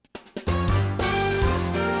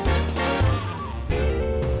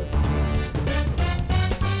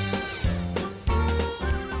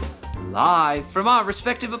Live from our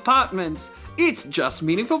respective apartments, it's Just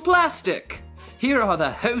Meaningful Plastic. Here are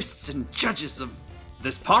the hosts and judges of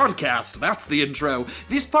this podcast. That's the intro.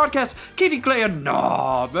 This podcast, Katie Claire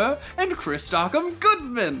Narber and Chris Dockham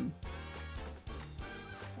Goodman.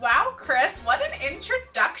 Wow, Chris, what an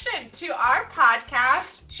introduction to our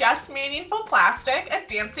podcast, Just Meaningful Plastic, a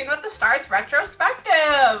Dancing with the Stars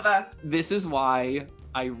retrospective. This is why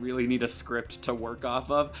I really need a script to work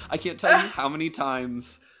off of. I can't tell you how many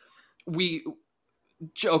times we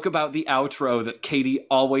joke about the outro that Katie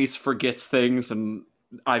always forgets things, and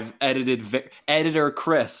I've editor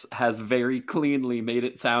Chris has very cleanly made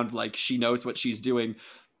it sound like she knows what she's doing.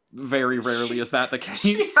 Very rarely is that the case.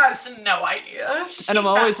 She has no idea. And I'm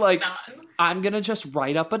always like, I'm gonna just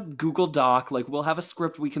write up a Google Doc, like we'll have a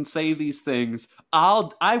script, we can say these things.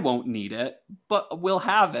 I won't need it, but we'll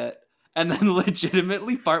have it. And then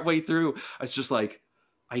legitimately partway through, I was just like,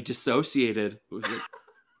 I dissociated. It was like,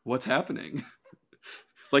 what's happening?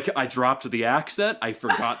 Like, I dropped the accent, I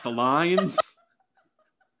forgot the lines.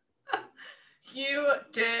 You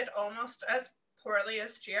did almost as poorly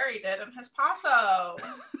as Jerry did in his Paso.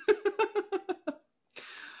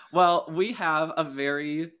 Well, we have a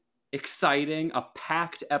very exciting, a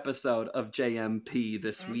packed episode of JMP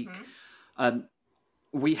this week.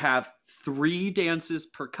 We have 3 dances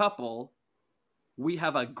per couple. We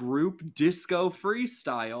have a group disco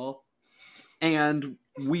freestyle. And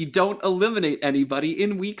we don't eliminate anybody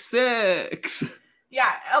in week 6.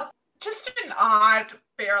 Yeah, just an odd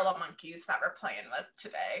barrel of monkeys that we're playing with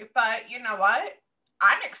today. But you know what?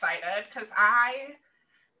 I'm excited because I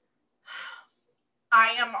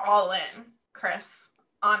am all in, Chris,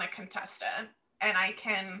 on a contestant. And I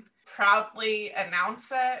can proudly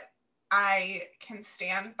announce it. I can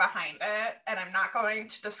stand behind it. And I'm not going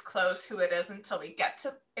to disclose who it is until we get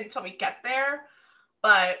there.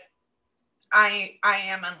 But I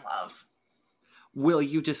am in love. Will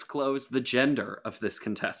you disclose the gender of this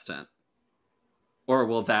contestant? Or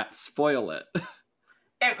will that spoil it?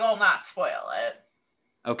 It will not spoil it.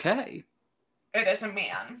 Okay. It is a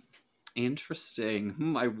man.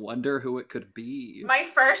 Interesting. I wonder who it could be. My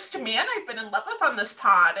first man I've been in love with on this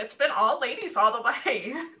pod. It's been all ladies all the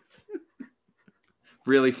way.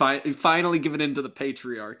 Really, finally giving into the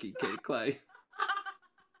patriarchy, Kate Clay.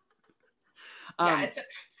 Yeah, it's a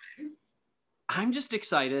I'm just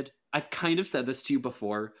excited. I've kind of said this to you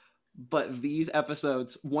before, but these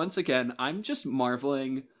episodes, once again, I'm just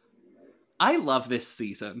marveling. I love this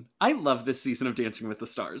season. I love this season of Dancing with the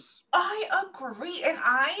Stars. I agree, and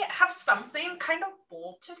I have something kind of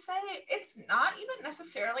bold to say. It's not even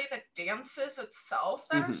necessarily the dances itself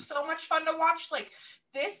that are so much fun to watch. Like,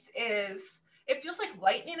 it feels like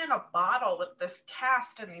lightning in a bottle with this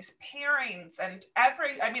cast and these pairings and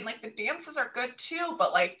the dances are good too,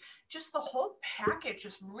 but like just the whole package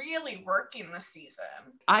is really working this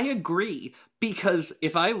season. I agree, because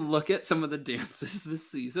if I look at some of the dances this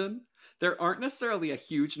season, there aren't necessarily a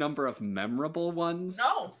huge number of memorable ones.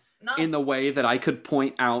 No. In the way that I could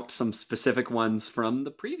point out some specific ones from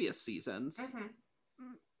the previous seasons.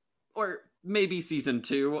 Or maybe season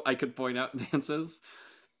 2, I could point out dances.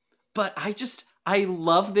 But I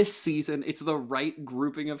love this season. It's the right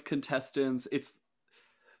grouping of contestants. It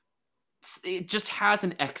just has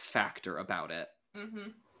an X factor about it.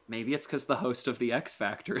 Maybe it's because the host of the X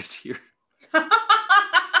Factor is here.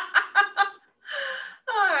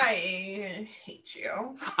 I hate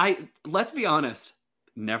you. Let's be honest,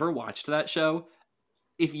 never watched that show.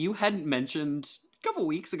 If you hadn't mentioned a couple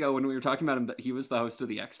weeks ago when we were talking about him that he was the host of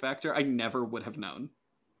the X Factor, I never would have known.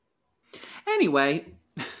 Anyway,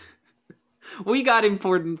 we got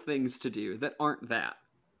important things to do that aren't that.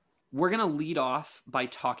 We're going to lead off by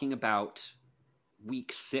talking about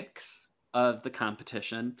week 6 of the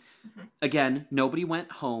competition. Again, nobody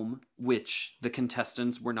went home, which the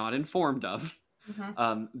contestants were not informed of,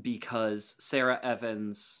 because Sarah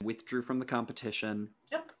Evans withdrew from the competition,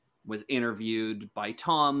 was interviewed by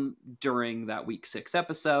Tom during that week 6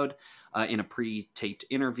 episode in a pre-taped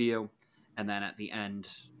interview, and then at the end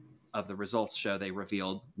of the results show, they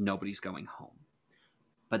revealed nobody's going home.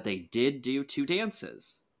 But they did do 2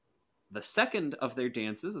 dances. The second of their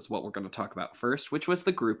dances is what we're going to talk about first, which was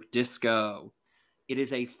the group disco. It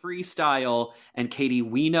is a freestyle, and Katie,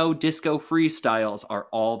 we know disco freestyles are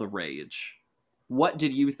all the rage. What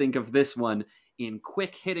did you think of this one in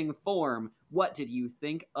quick-hitting form? What did you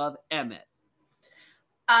think of Emmett?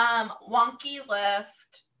 Wonky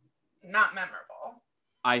lift, not memorable.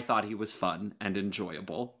 I thought he was fun and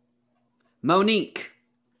enjoyable. Monique.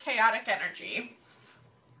 Chaotic energy.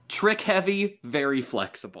 Trick heavy, very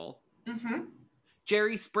flexible.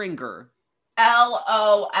 Jerry Springer.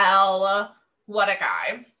 LOL. What a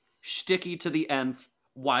guy. Shticky to the nth.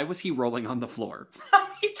 Why was he rolling on the floor?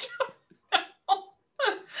 I don't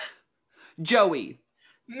know. Joey.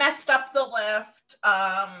 Messed up the lift.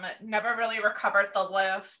 Never really recovered the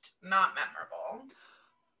lift. Not memorable.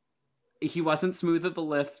 He wasn't smooth at the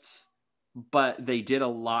lift, but they did a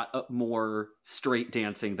lot more straight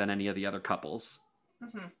dancing than any of the other couples.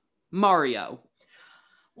 Mm-hmm. Mario.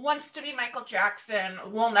 Wants to be Michael Jackson.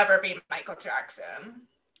 Will never be Michael Jackson.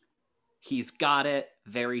 He's got it.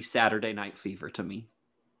 Very Saturday Night Fever to me.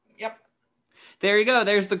 Yep. There you go.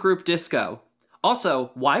 There's the group disco.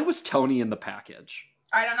 Also, why was Tony in the package?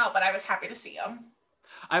 I don't know, but I was happy to see him.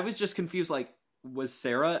 I was just confused. Like, was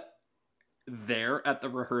Sarah there at the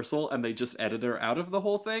rehearsal and they just edited her out of the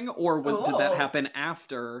whole thing? Or did that happen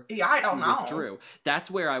after? Yeah, I don't know. Withdrew? That's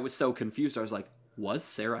where I was so confused. I was like, was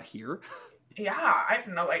Sarah here? Yeah, I have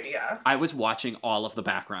no idea. I was watching all of the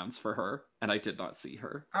backgrounds for her, and I did not see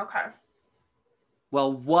her. Okay.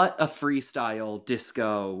 Well, what a freestyle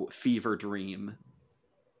disco fever dream.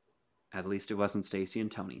 At least it wasn't Stacy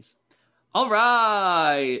and Tony's. All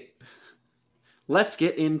right. Let's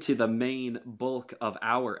get into the main bulk of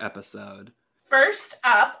our episode. First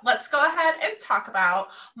up, let's go ahead and talk about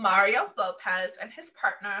Mario Lopez and his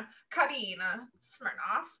partner, Karina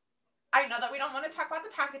Smirnoff. I know that we don't want to talk about the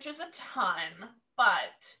packages a ton,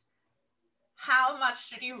 but how much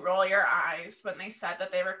did you roll your eyes when they said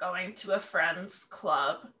that they were going to a friend's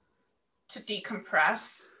club to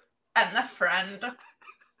decompress, and the friend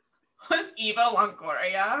was Eva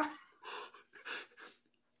Longoria?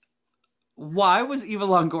 Why was Eva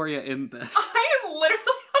Longoria in this? I literally,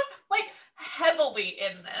 like, heavily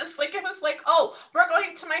in this. Like, it was like, oh, we're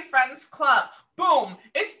going to my friend's club. Boom,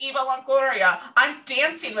 it's Eva Longoria. I'm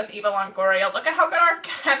dancing with Eva Longoria. Look at how good our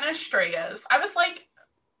chemistry is. I was like,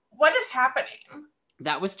 what is happening?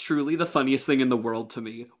 That was truly the funniest thing in the world to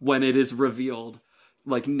me when it is revealed,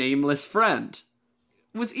 like, nameless friend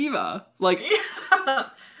was Eva. Like, yeah.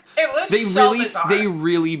 It was bizarre. They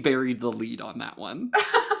really buried the lead on that one.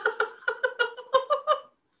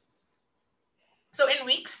 So in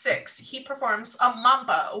week 6, he performs a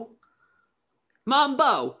mambo.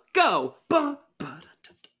 Mambo, go!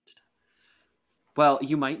 Well,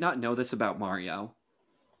 you might not know this about Mario,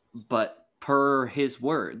 but per his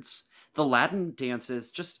words, the Latin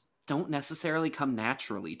dances just don't necessarily come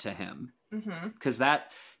naturally to him. Because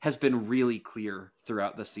that has been really clear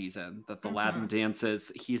throughout the season, that the Latin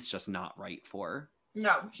dances, he's just not right for.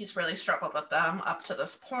 No, he's really struggled with them up to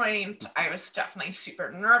this point. I was definitely super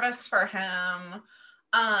nervous for him.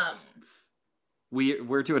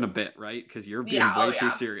 We're doing a bit, right? Because you're being way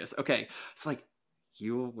too serious. Okay, it's like,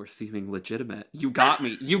 you were seeming legitimate. You got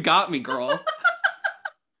me. You got me, girl.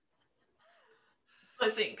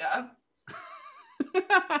 Bazinga.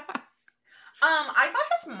 I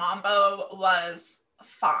thought his mambo was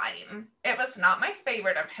fine. It was not my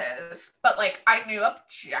favorite of his, but like I knew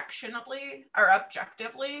objectively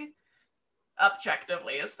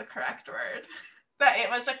is the correct word, that it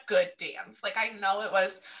was a good dance. Like I know it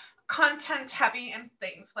was content heavy and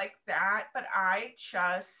things like that, but I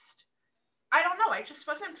don't know, I just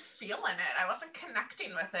wasn't feeling it. I wasn't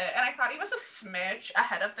connecting with it. And I thought he was a smidge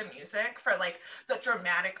ahead of the music for like the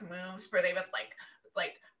dramatic moves where they would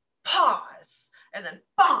like pause and then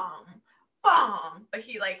bomb, bomb. But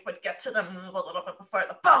he like would get to the move a little bit before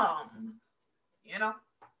the bomb, you know?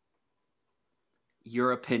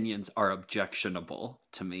 Your opinions are objectionable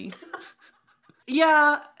to me.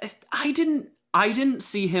 Yeah, I didn't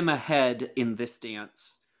see him ahead in this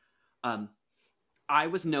dance. I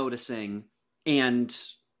was noticing, and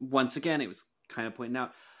once again, it was kind of pointing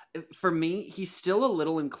out, for me, he's still a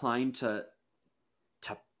little inclined to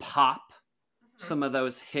pop some of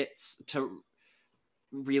those hits, to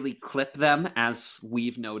really clip them, as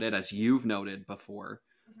you've noted before.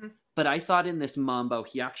 But I thought in this mambo,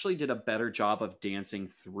 he actually did a better job of dancing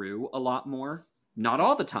through a lot more. Not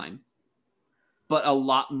all the time, but a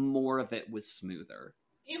lot more of it was smoother.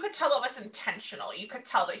 You could tell it was intentional. You could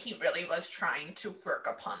tell that he really was trying to work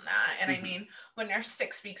upon that. And I mean, when you're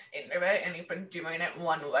 6 weeks into it and you've been doing it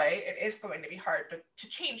one way, it is going to be hard to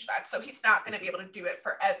change that. So he's not going to be able to do it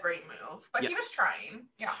for every move, but he was trying.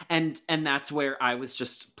 Yeah. And that's where I was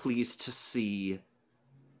just pleased to see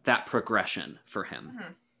that progression for him.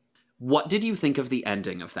 What did you think of the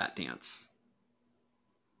ending of that dance?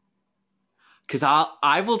 Because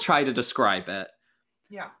I will try to describe it.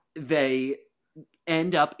 Yeah. They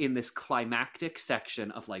end up in this climactic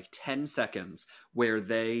section of like 10 seconds where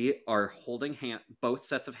they are holding both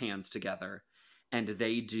sets of hands together, and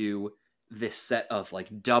they do this set of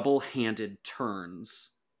like double-handed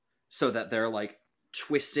turns so that they're like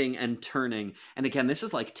twisting and turning. And again, this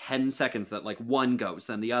is like 10 seconds that like one goes,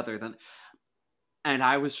 then the other, then. And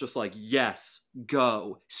I was just like, yes,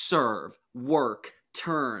 go, serve, work,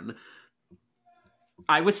 turn.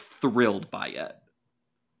 I was thrilled by it.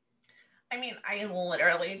 I mean, I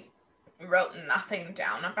literally wrote nothing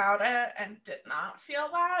down about it and did not feel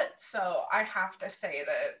that. So I have to say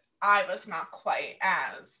that I was not quite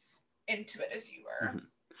as into it as you were. Mm-hmm.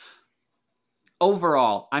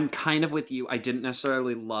 Overall, I'm kind of with you. I didn't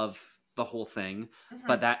necessarily love the whole thing,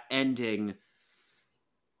 but that ending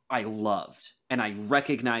I loved. And I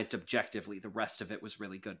recognized objectively the rest of it was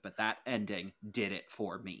really good, but that ending did it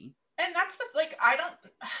for me. And that's the, like,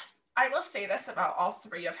 I will say this about all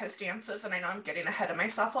three of his dances, and I know I'm getting ahead of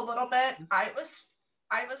myself a little bit. I was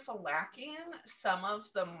lacking some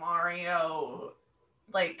of the Mario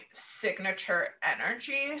like signature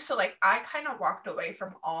energy. So like I kind of walked away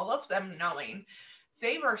from all of them knowing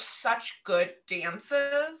they were such good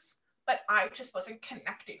dances, but I just wasn't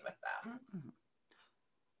connecting with them.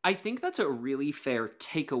 I think that's a really fair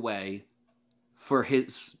takeaway for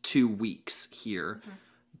his 2 weeks here,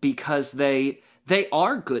 because they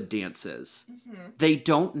are good dances. They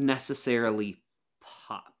don't necessarily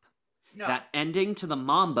pop. No. That ending to the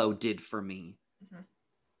Mambo did for me.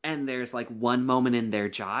 And there's like one moment in their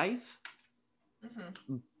jive.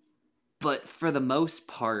 But for the most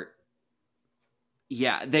part,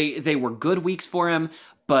 yeah, they were good weeks for him,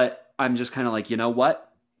 but I'm just kind of like, you know what?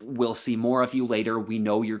 We'll see more of you later. We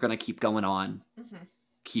know you're going to keep going on.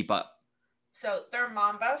 Keep up. So their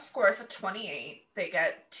Mambo scores a 28. They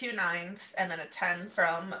get 2 9s and then a 10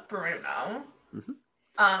 from Bruno.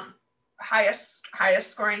 Highest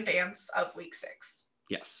scoring dance of week 6.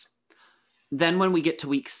 Yes. Then when we get to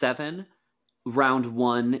week 7, round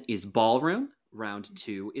 1 is ballroom. Round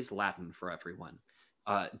 2 is Latin for everyone.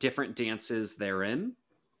 Different dances therein.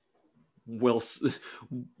 We'll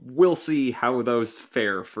see how those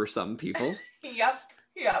fare for some people. Yep.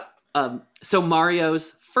 So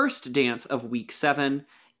Mario's first dance of week 7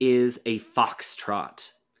 is a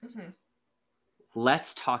foxtrot.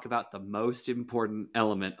 Let's talk about the most important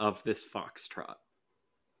element of this foxtrot.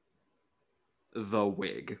 The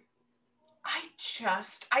wig.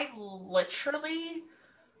 I literally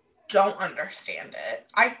don't understand it.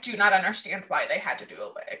 I do not understand why they had to do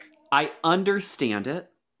a wig. I understand it.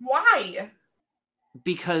 Why?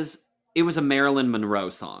 Because it was a Marilyn Monroe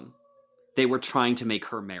song. They were trying to make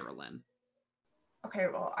her Marilyn. Okay,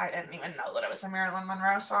 well, I didn't even know that it was a Marilyn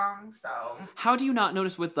Monroe song, so... How do you not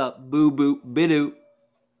notice with the boo-boo-bidoo?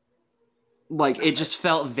 Like, Nothing. It just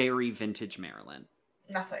felt very vintage Marilyn.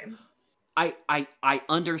 Nothing. I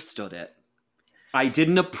understood it. I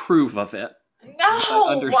didn't approve of it. No! I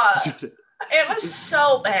understood it. It was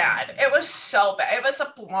so bad. It was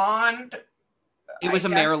a blonde... It was a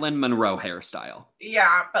Marilyn Monroe hairstyle.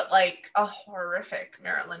 Yeah, but like a horrific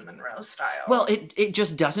Marilyn Monroe style. Well, it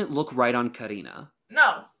just doesn't look right on Karina.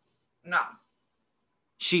 No.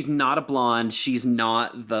 She's not a blonde. She's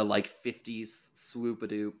not the like 50s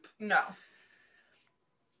swoop-a-doop. No.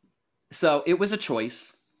 So it was a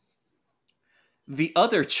choice. The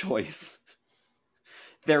other choice,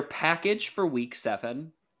 their package for week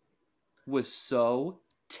 7 was so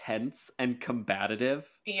tense and combative.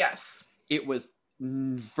 Yes. It was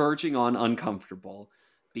verging on uncomfortable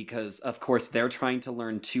because, of course, they're trying to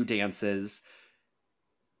learn 2 dances.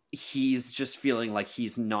 He's just feeling like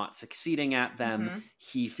he's not succeeding at them.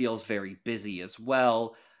 He feels very busy as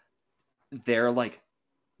well. They're like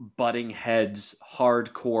butting heads,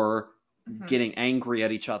 hardcore, getting angry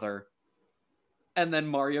at each other. And then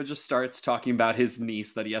Mario just starts talking about his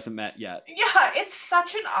niece that he hasn't met yet. Yeah, it is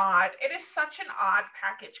such an odd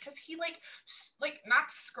package because he like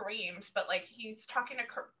not screams, but like he's talking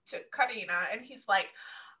to Karina and he's like,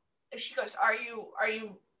 she goes, are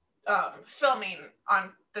you filming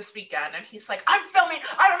on this weekend? And he's like, I'm filming.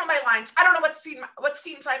 I don't know my lines. I don't know what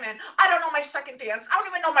scenes I'm in. I don't know my second dance. I don't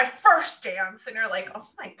even know my first dance. And you're like, oh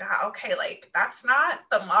my God, okay, like that's not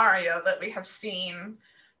the Mario that we have seen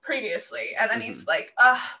previously. And then he's like,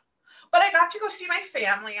 but I got to go see my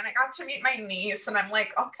family and I got to meet my niece, and I'm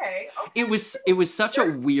like, okay. It was such a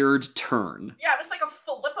weird turn. Yeah, it was like a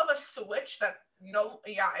flip of a switch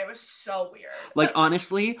it was so weird. Like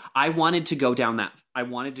honestly, I wanted to go down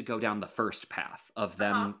the first path of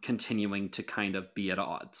them continuing to kind of be at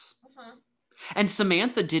odds. And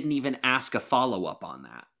Samantha didn't even ask a follow-up on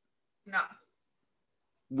that. No.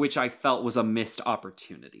 Which I felt was a missed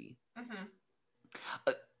opportunity.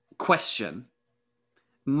 Question.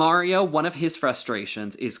 Mario, one of his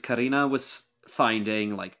frustrations is Karina was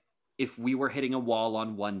finding, like, if we were hitting a wall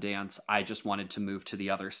on one dance, I just wanted to move to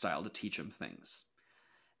the other style to teach him things.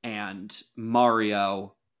 And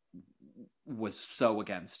Mario was so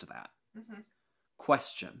against that. Mm-hmm.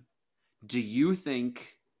 Question. Do you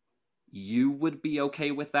think you would be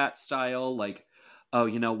okay with that style? Like, oh,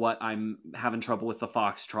 you know what? I'm having trouble with the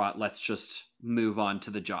foxtrot. Let's just move on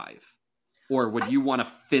to the jive. Or would you want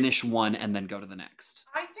to finish one and then go to the next?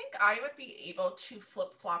 I think I would be able to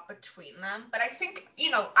flip-flop between them, but I think,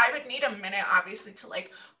 I would need a minute, obviously, to,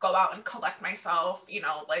 like, go out and collect myself,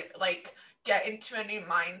 like get into a new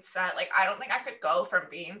mindset. Like, I don't think I could go from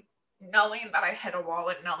knowing that I hit a wall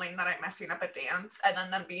and knowing that I'm messing up a dance, and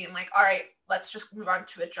then them being like, all right, let's just move on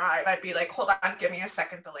to a jive. I'd be like, hold on, give me a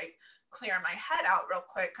second to, like, clear my head out real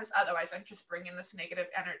quick, because otherwise I'm just bringing this negative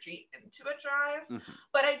energy into a drive. Mm-hmm.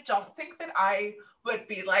 But I don't think that I would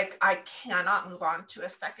be like, I cannot move on to a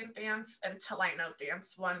second dance until I know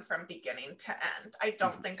dance one from beginning to end. I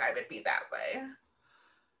don't think I would be that way.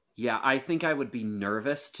 Yeah, I think I would be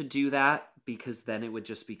nervous to do that, because then it would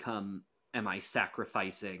just become, am I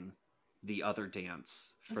sacrificing the other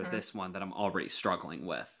dance for this one that I'm already struggling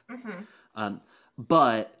with?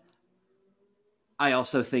 But I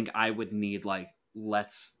also think I would need, like,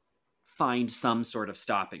 let's find some sort of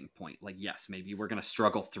stopping point. Like, yes, maybe we're going to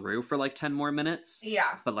struggle through for like 10 more minutes.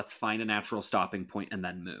 Yeah. But let's find a natural stopping point and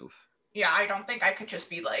then move. Yeah, I don't think I could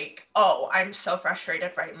just be like, oh, I'm so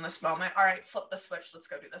frustrated right in this moment. All right, flip the switch. Let's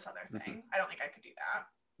go do this other thing. I don't think I could do that.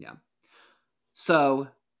 Yeah. So,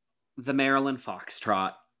 the Maryland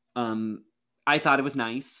Foxtrot. I thought it was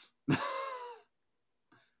nice.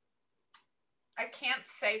 I can't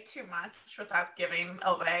say too much without giving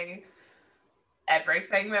away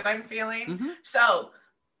everything that I'm feeling. So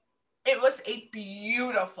it was a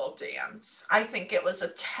beautiful dance. I think it was a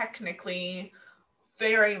technically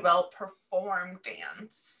very well performed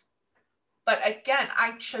dance. But again,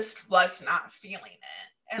 I just was not feeling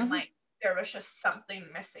it. And like, there was just something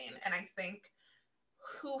missing. And I think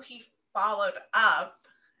who he followed up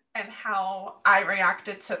and how I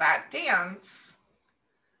reacted to that dance,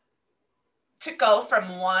 to go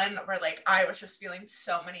from one where like I was just feeling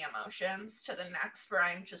so many emotions to the next where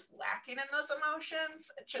I'm just lacking in those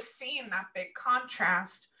emotions, just seeing that big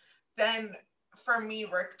contrast then for me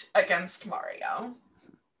worked against Mario.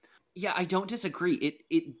 Yeah, I don't disagree.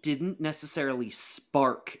 It didn't necessarily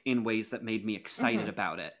spark in ways that made me excited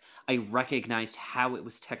about it. I recognized how it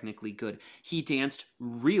was technically good. He danced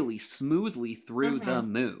really smoothly through the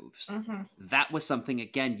moves. That was something,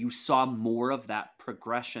 again, you saw more of that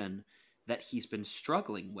progression that he's been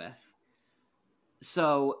struggling with.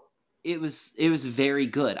 So it was very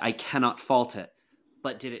good. I cannot fault it.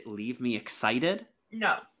 But did it leave me excited?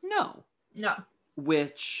 No.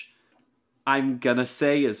 Which I'm gonna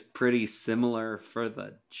say is pretty similar for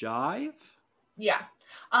the jive. Yeah.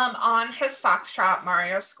 On his foxtrot,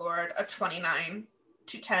 Mario scored a 29,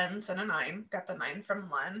 2 10s, and a 9. Got the 9 from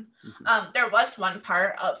Len. There was one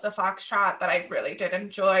part of the foxtrot that I really did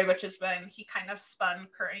enjoy, which is when he kind of spun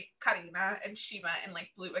Karina and she went and like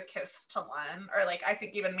blew a kiss to Len, or like I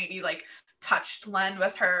think even maybe like touched Len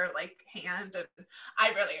with her like hand, and I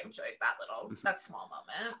really enjoyed that small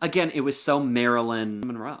moment. Again, it was so Marilyn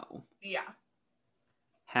Monroe. Yeah.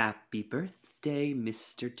 Happy birthday,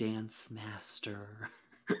 Mr. Dance Master.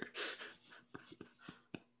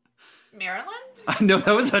 Marilyn? I know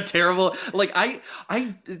that was a terrible. Like I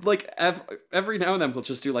like every now and then we'll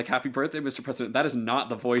just do like Happy Birthday, Mr. President. That is not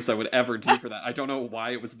the voice I would ever do for that. I don't know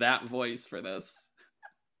why it was that voice for this.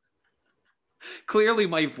 Clearly,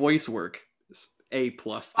 my voice work is A+.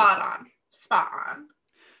 Spot on.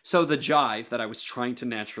 So the jive that I was trying to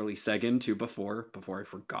naturally seg into before I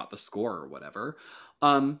forgot the score or whatever,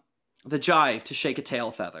 the jive to shake a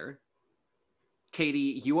tail feather.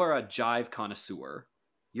 Katie, you are a jive connoisseur.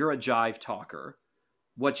 You're a jive talker.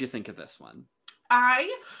 What'd you think of this one?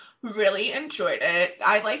 I really enjoyed it.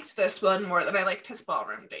 I liked this one more than I liked his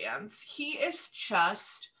ballroom dance. He's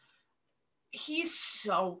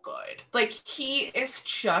so good. Like, he is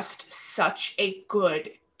just such a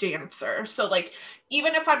good dancer. So, like,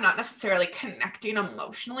 even if I'm not necessarily connecting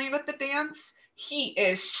emotionally with the dance, he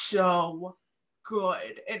is so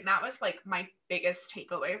good. And that was, like, my biggest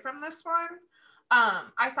takeaway from this one.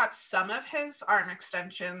 I thought some of his arm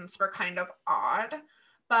extensions were kind of odd,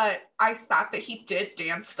 but I thought that he did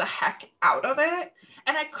dance the heck out of it.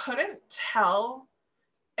 And I couldn't tell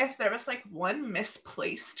if there was like one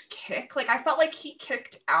misplaced kick. Like, I felt like he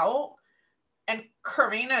kicked out and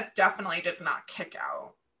Karina definitely did not kick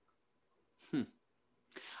out.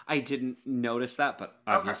 I didn't notice that, but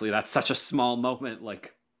obviously that's such a small moment.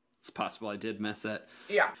 Like, it's possible I did miss it.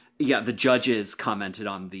 Yeah, the judges commented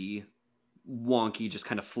on the wonky, just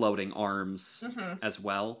kind of floating arms as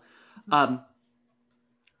well.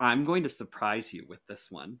 I'm going to surprise you with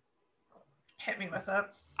this one. Hit me with it.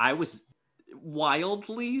 I was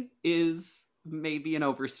wildly is maybe an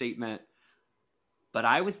overstatement, but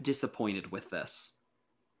I was disappointed with this.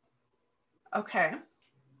 Okay.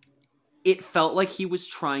 It felt like he was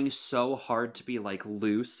trying so hard to be like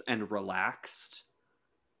loose and relaxed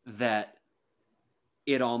that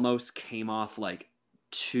it almost came off like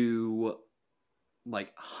too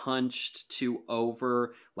like hunched, too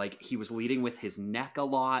over, like he was leading with his neck a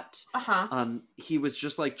lot. He was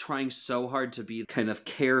just like trying so hard to be kind of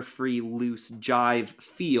carefree, loose jive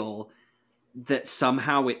feel that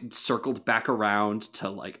somehow it circled back around to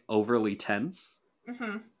like overly tense.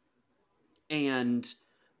 And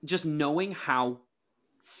just knowing how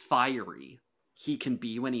fiery he can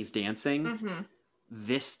be when he's dancing,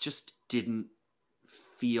 this just didn't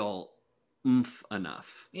feel oomph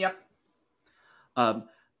enough. Yep.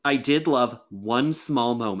 I did love one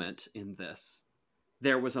small moment in this.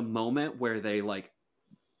 There was a moment where they like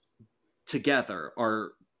together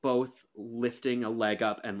are both lifting a leg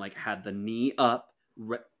up and like had the knee up,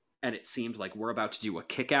 and it seemed like we're about to do a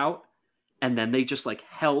kick out, and then they just like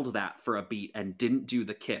held that for a beat and didn't do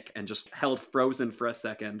the kick and just held frozen for a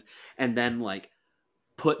second and then like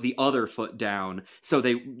put the other foot down, so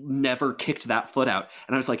they never kicked that foot out.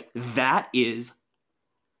 And I was like, that is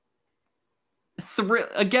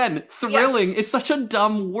thrilling. Yes. It's such a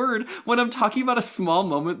dumb word when I'm talking about a small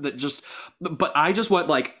moment that just, but I just went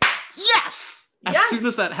like, yes! As soon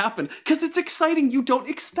as that happened, because it's exciting. You don't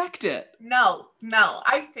expect it. No.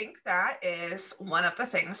 I think that is one of the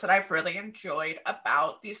things that I've really enjoyed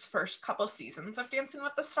about these first couple seasons of Dancing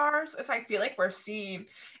with the Stars is I feel like we're seeing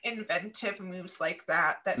inventive moves like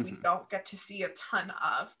that we don't get to see a ton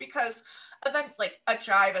of, because like a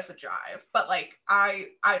jive is a jive, but like I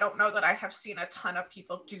don't know that I have seen a ton of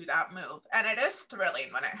people do that move, and it is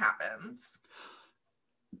thrilling when it happens.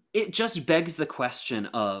 It just begs the question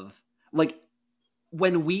of like,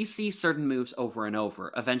 when we see certain moves over and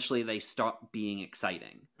over, eventually they stop being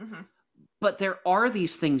exciting. But there are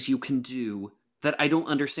these things you can do that I don't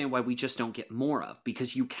understand why we just don't get more of,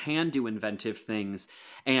 because you can do inventive things,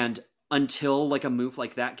 and until like a move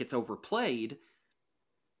like that gets overplayed,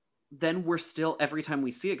 then we're still, every time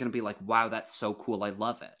we see it, going to be like, wow, that's so cool, I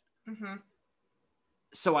love it.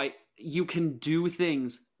 So you can do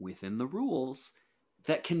things within the rules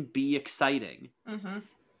that can be exciting.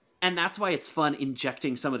 And that's why it's fun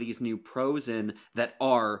injecting some of these new pros in that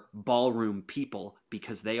are ballroom people,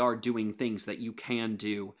 because they are doing things that you can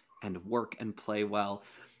do and work and play well.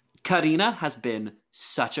 Karina has been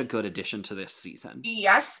such a good addition to this season.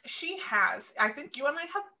 Yes, she has. I think you and I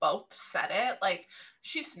have both said it. Like,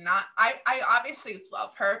 she's not, I obviously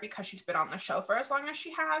love her because she's been on the show for as long as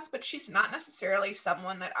she has, but she's not necessarily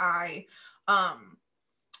someone that I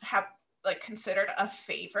have like considered a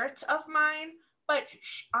favorite of mine. But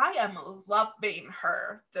I am loving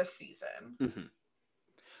her this season.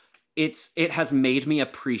 It has made me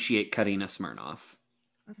appreciate Karina Smirnoff.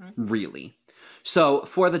 Really. So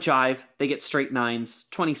for the jive, they get straight 9s,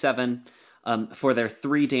 27. For their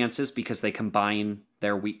 3 dances, because they combine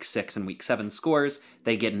their week 6 and week 7 scores,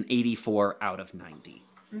 they get an 84 out of 90.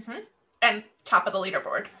 And top of the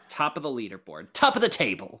leaderboard. Top of the leaderboard. Top of the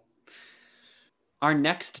table. Our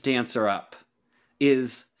next dancer up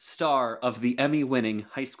is star of the Emmy-winning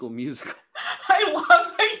High School Musical. I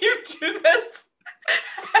love that you do this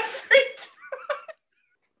every time.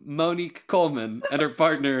 Monique Coleman and her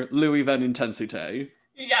partner, Louis Van Intensité.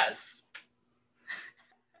 Yes.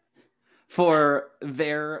 For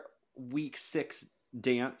their week 6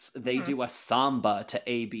 dance, they do a samba to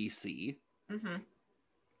ABC.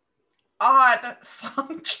 Odd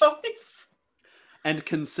song choice. And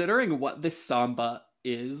considering what this samba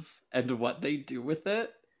is and what they do with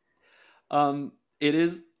it, it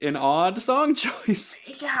is an odd song choice.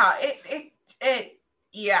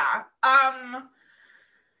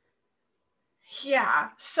 Yeah,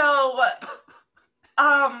 so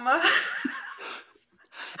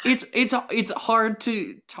it's hard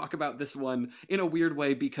to talk about this one in a weird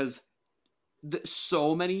way, because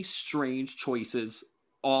so many strange choices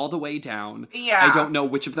all the way down. Yeah. I don't know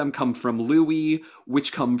which of them come from Louis,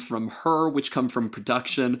 which come from her, which come from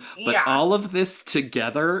production, but all of this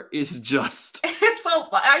together is just...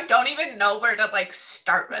 I don't even know where to like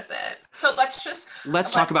start with it. So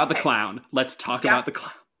let's talk about the clown. Let's talk about the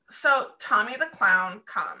clown. So Tommy the clown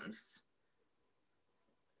comes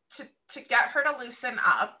to get her to loosen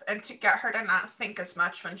up and to get her to not think as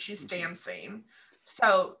much when she's dancing.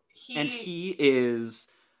 So he is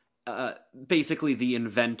basically the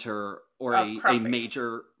inventor or a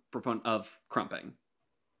major proponent of crumping.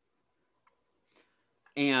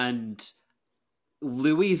 And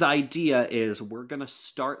Louis' idea is we're going to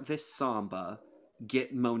start this samba,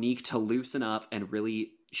 get Monique to loosen up, and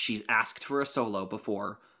really, she's asked for a solo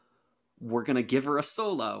before. We're going to give her a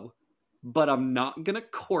solo, but I'm not going to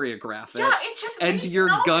choreograph it. Yeah, it just and made you're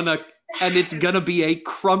no gonna sense. and it's gonna be a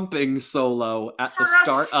crumping solo at For the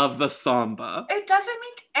start of the samba. It doesn't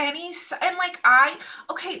make any sense. And like,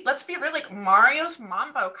 okay, let's be real, like Mario's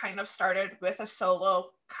Mambo kind of started with a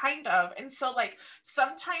solo, kind of. And so like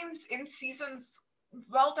sometimes in seasons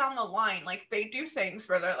well down the line, like they do things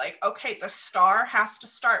where they're like, okay, the star has to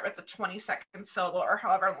start with a 20-second solo or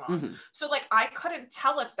however long. Mhm. So like I couldn't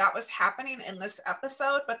tell if that was happening in this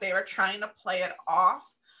episode, but they were trying to play it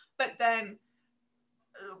off. But then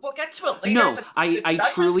we'll get to it later. No, I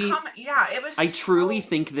truly it was I truly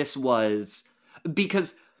think this was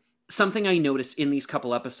because something I noticed in these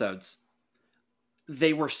couple episodes,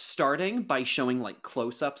 they were starting by showing like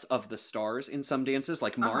close-ups of the stars in some dances.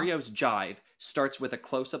 Like Mario's jive starts with a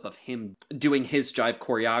close-up of him doing his jive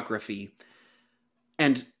choreography.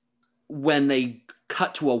 And when they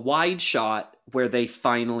cut to a wide shot where they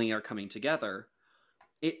finally are coming together,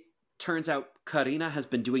 it turns out Karina has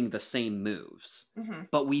been doing the same moves. Mhm.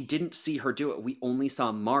 But we didn't see her do it. We only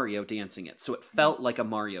saw Mario dancing it. So it felt like a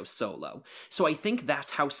Mario solo. So I think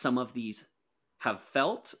that's how some of these have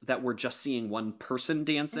felt, that we're just seeing one person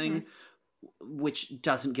dancing, which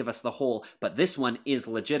doesn't give us the whole. But this one is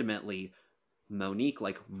legitimately Monique,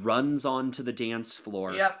 like, runs onto the dance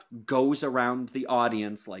floor, goes around the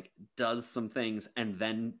audience, like, does some things, and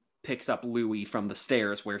then picks up Louis from the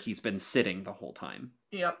stairs where he's been sitting the whole time.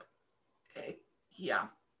 Yeah.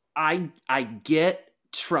 I get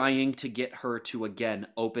trying to get her to, again,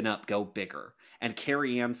 open up, go bigger. And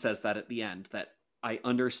Carrie Ann says that at the end, that I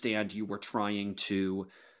understand you were trying to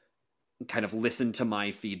kind of listen to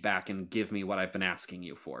my feedback and give me what I've been asking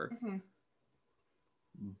you for.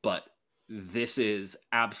 But this is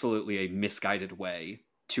absolutely a misguided way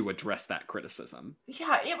to address that criticism.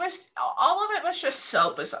 Yeah, it was, all of it was just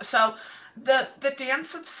so bizarre. So the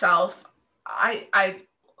dance itself, I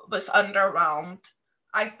was underwhelmed.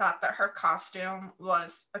 I thought that her costume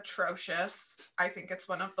was atrocious. I think it's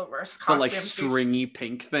one of the worst costumes. The like stringy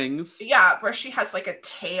pink things. Yeah, where she has like a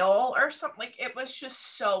tail or something. Like it was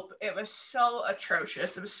so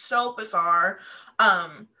atrocious. It was so bizarre.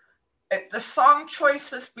 The song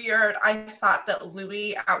choice was weird. I thought that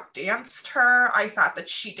Louis outdanced her. I thought that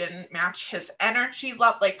she didn't match his energy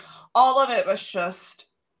level. Like all of it was just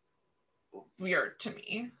weird to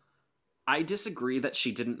me. I disagree that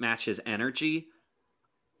she didn't match his energy.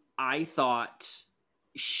 I thought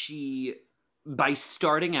she, by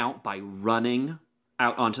starting out by running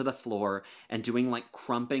out onto the floor and doing like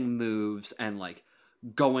crumping moves and like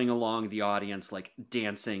going along the audience, like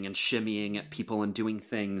dancing and shimmying at people and doing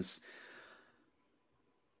things,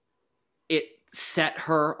 it set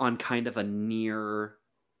her on kind of a near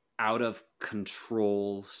out of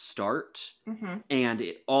control start. And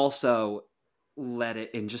it also led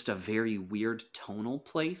it in just a very weird tonal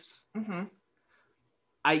place.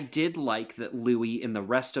 I did like that Louis in the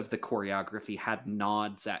rest of the choreography had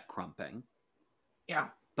nods at crumping. Yeah.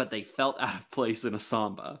 But they felt out of place in a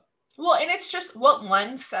samba. Well, and it's just what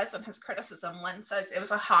Len says in his criticism. Len says it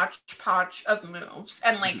was a hodgepodge of moves.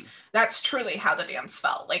 And like, that's truly how the dance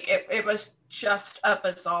felt. Like it was just a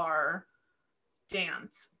bizarre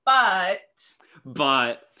dance. But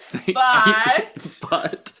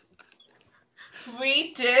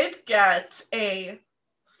we did get a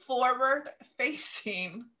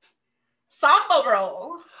forward-facing samba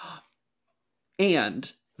roll.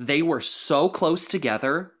 And they were so close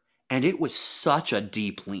together, and it was such a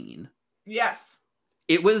deep lean. Yes.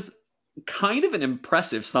 It was kind of an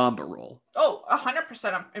impressive samba roll. Oh,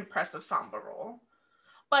 100% impressive samba roll.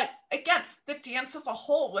 But again, the dance as a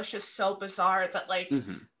whole was just so bizarre that like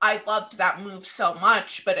I loved that move so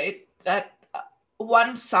much, but that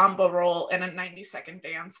one samba roll in a 90-second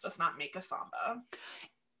dance does not make a samba.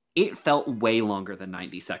 It felt way longer than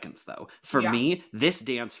 90 seconds, though. For me, this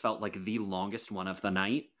dance felt like the longest one of the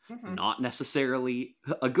night. Not necessarily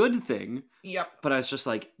a good thing. But I was just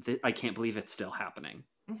like, I can't believe it's still happening.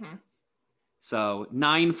 So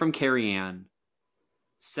 9 from Carrie Ann,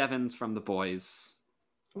 7s from the boys.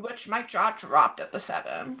 Which my jaw dropped at the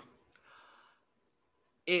 7.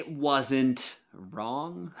 It wasn't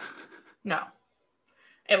wrong. No,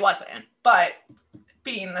 it wasn't. But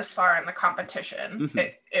being this far in the competition,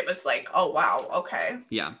 it was like, oh, wow, okay.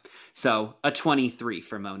 Yeah. So a 23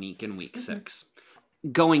 for Monique in week 6.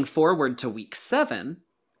 Going forward to week 7,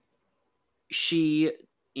 she,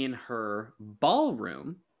 in her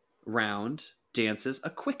ballroom round, dances a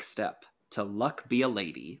quick step to Luck Be a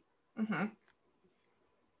Lady.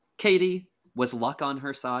 Katie, Was luck on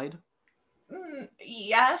her side?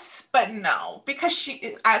 Yes, but no, because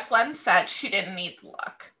she, as Len said, she didn't need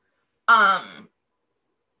luck. But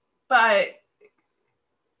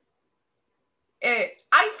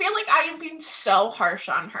I feel like I am being so harsh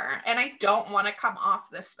on her, and I don't want to come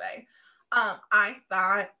off this way. I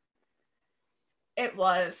thought it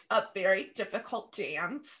was a very difficult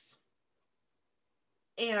dance,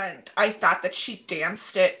 and I thought that she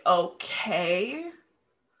danced it okay.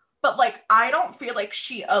 But, like, I don't feel like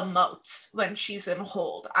she emotes when she's in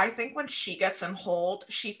hold. I think when she gets in hold,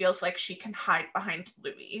 she feels like she can hide behind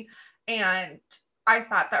Louis. And I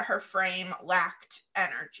thought that her frame lacked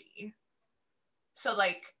energy. So,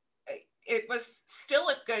 like, it was still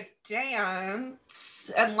a good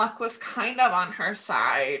dance, and luck was kind of on her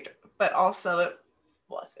side, but also it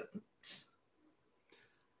wasn't.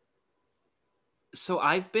 So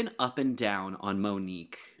I've been up and down on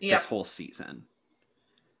Monique this whole season.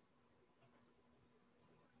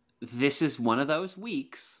 This is one of those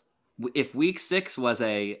weeks. If week 6 was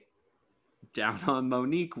a down on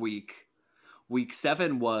Monique week, week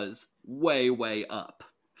 7 was way, way up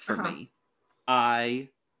for me. I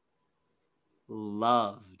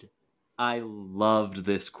loved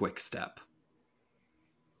this quick step.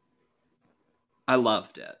 I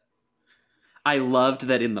loved it. I loved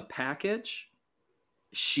that in the package,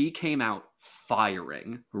 she came out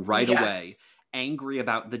firing right away. Angry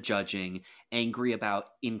about the judging, angry about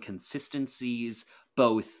inconsistencies,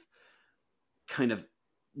 both kind of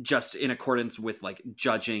just in accordance with like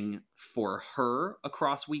judging for her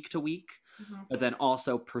across week to week, but then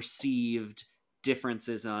also perceived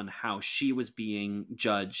differences on how she was being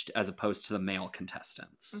judged as opposed to the male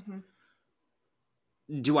contestants.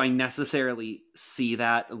 Do I necessarily see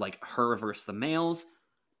that like her versus the males?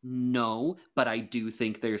 No, but I do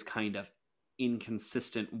think there's kind of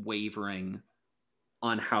inconsistent wavering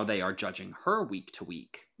on how they are judging her week to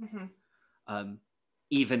week.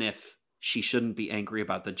 Even if she shouldn't be angry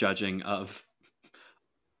about the judging of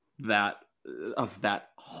that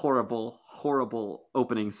horrible, horrible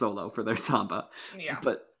opening solo for their samba.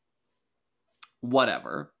 But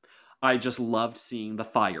whatever. I just loved seeing the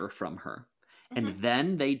fire from her. And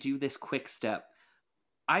then they do this quick step.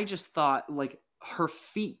 I just thought, like, her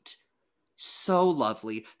feet, so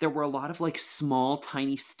lovely. There were a lot of like small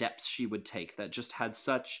tiny steps she would take that just had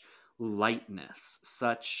such lightness,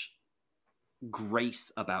 such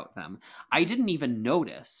grace about them. I didn't even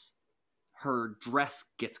notice her dress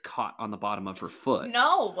gets caught on the bottom of her foot.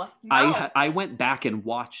 No. I went back and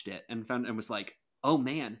watched it and found and was like, oh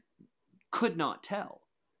man, could not tell.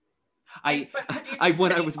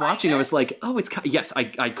 When I was watching, I was like, oh, it's yes,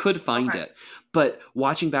 I could find it, but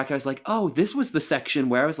watching back, I was like, oh, this was the section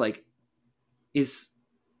where I was like, is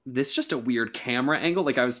this just a weird camera angle?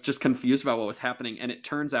 Like I was just confused about what was happening, and it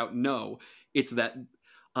turns out no, it's that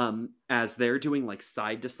as they're doing like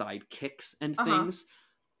side to side kicks and things,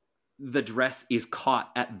 the dress is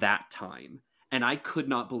caught at that time. And I could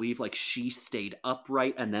not believe like she stayed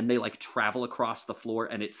upright and then they like travel across the floor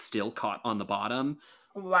and it's still caught on the bottom.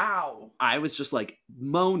 Wow. I was just like,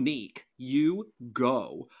 Monique, you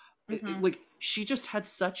go. Like she just had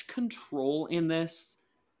such control in this.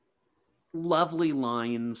 Lovely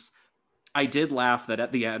lines. I did laugh that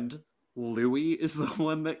at the end, Louis is the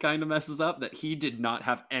one that kind of messes up, that he did not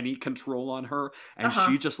have any control on her, and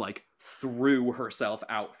she just like threw herself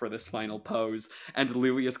out for this final pose, and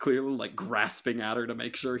Louis is clearly like grasping at her to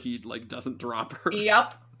make sure he like doesn't drop her.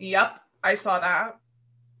 Yep, I saw that.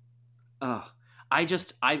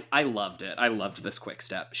 I loved it. I loved this quick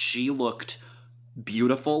step. She looked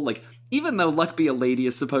beautiful. Like, even though Luck Be a Lady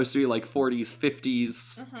is supposed to be like 40s,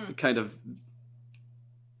 50s, kind of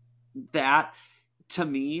that, to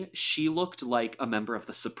me, she looked like a member of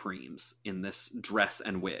the Supremes in this dress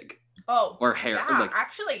and wig. Oh, or hair. Yeah, like,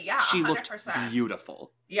 actually, yeah, she 100%. looked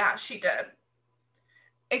beautiful. Yeah, she did.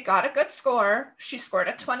 It got a good score. She scored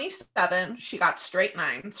a 27. She got straight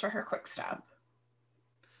 9s for her quick step.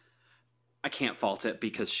 I can't fault it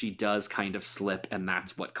because she does kind of slip, and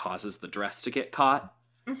that's what causes the dress to get caught.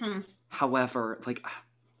 However, like,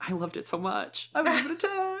 I loved it so much. I would give it a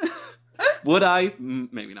 10. Would I?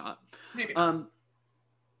 Maybe not. Maybe not.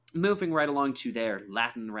 Moving right along to their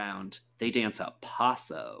Latin round, they dance a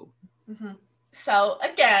paso. So,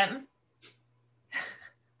 again,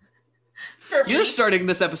 you're starting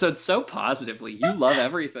this episode so positively. You love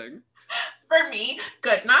everything. For me,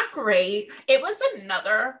 good, not great. It was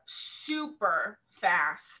another super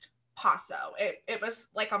fast paso. It was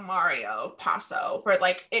like a Mario paso where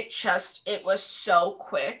like it was so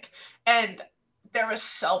quick and there was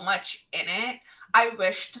so much in it. I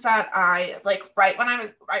wished that right when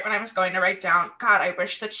I was going to write down, God, I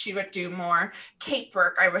wish that she would do more cape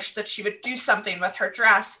work. I wish that she would do something with her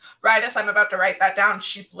dress. Right as I'm about to write that down,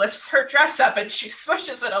 she lifts her dress up and she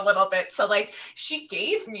swishes it a little bit. So like she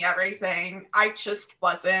gave me everything.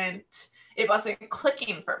 It wasn't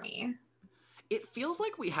clicking for me. It feels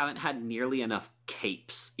like we haven't had nearly enough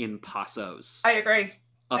capes in Passos. I agree.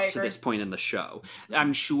 Up to this point in the show.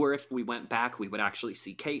 I'm sure if we went back, we would actually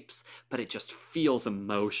see capes, but it just feels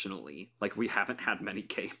emotionally like we haven't had many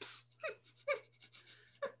capes.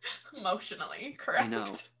 Emotionally, correct. I know.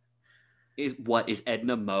 Is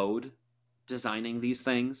Edna Mode designing these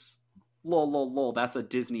things? Lol, that's a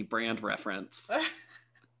Disney brand reference.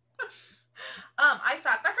 I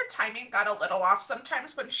thought that her timing got a little off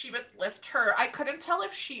sometimes when she would lift her. I couldn't tell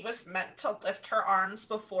if she was meant to lift her arms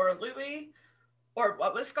before Louis or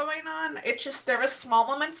what was going on. There was small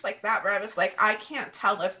moments like that where I was like, I can't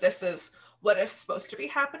tell if this is what is supposed to be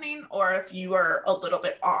happening or if you are a little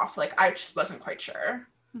bit off. Like, I just wasn't quite sure.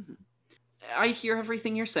 I hear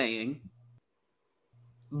everything you're saying,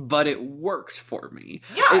 but it worked for me.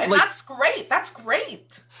 Yeah, that's great. That's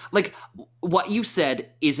great. Like, what you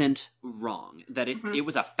said isn't wrong, that it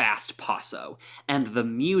was a fast passo, and the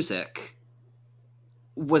music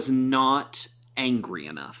was not angry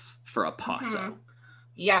enough for a passo.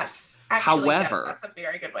 Yes. Actually, however, yes, that's a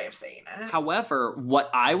very good way of saying it. However, what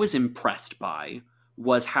I was impressed by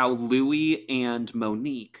was how Louis and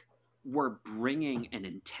Monique were bringing an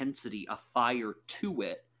intensity, a fire to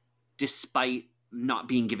it, despite not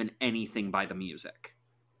being given anything by the music.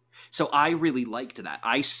 So I really liked that.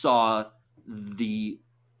 I saw the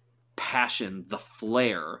passion, the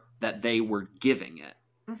flair that they were giving it.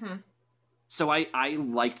 So I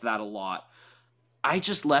liked that a lot. I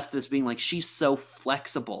just left this being like, she's so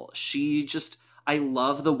flexible. I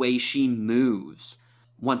love the way she moves.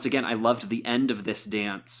 Once again, I loved the end of this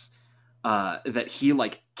dance, that he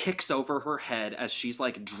like kicks over her head as she's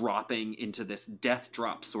like dropping into this death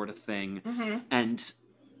drop sort of thing. And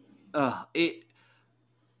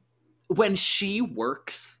when she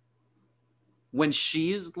works, when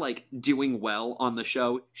she's like doing well on the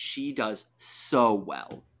show, she does so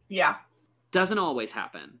well. Yeah. Doesn't always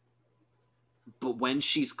happen. But when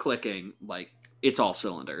she's clicking, like, it's all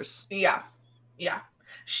cylinders. Yeah. Yeah.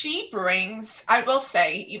 She brings, I will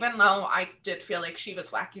say, even though I did feel like she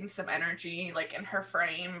was lacking some energy, like in her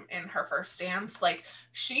frame, in her first dance, like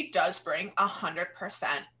she does bring 100%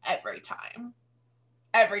 every time.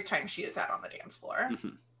 Every time she is out on the dance floor.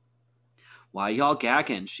 Why y'all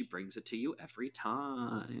gagging? She brings it to you every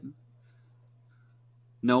time.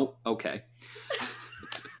 Nope. Okay.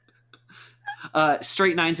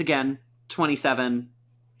 Straight nines again. 27.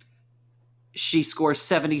 She scores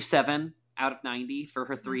 77 out of 90 for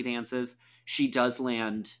her 3 dances. She does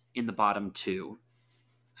land in the bottom 2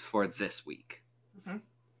 for this week.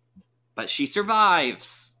 But she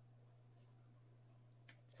survives.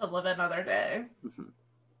 To live another day.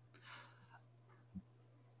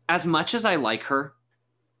 As much as I like her,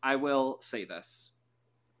 I will say this.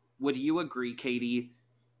 Would you agree, Katie?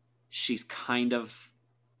 She's kind of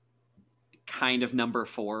number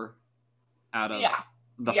 4 out of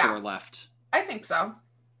the 4 left. I think so.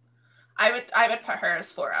 I would put her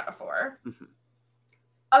as 4 out of 4.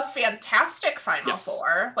 A fantastic final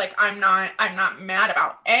 4. Like I'm not mad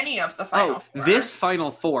about any of the final 4. This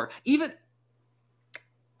final 4, even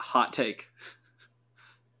hot take.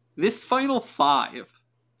 This final 5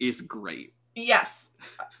 is great. Yes.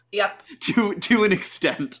 Yep. To an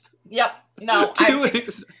extent. Yep. No. To an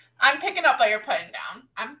extent. I'm picking up what you're putting down.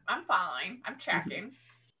 I'm following. I'm tracking.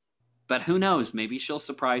 But who knows? Maybe she'll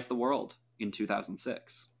surprise the world in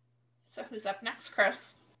 2006. So who's up next,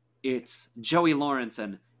 Chris? It's Joey Lawrence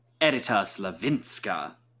and Edita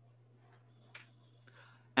Slavinska.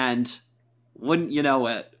 And wouldn't you know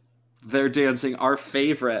it, they're dancing our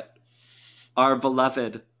favorite, our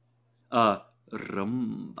beloved,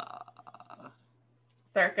 rumba.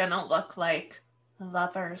 They're gonna look like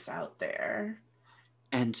lovers out there.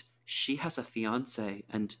 And she has a fiance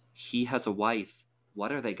and he has a wife.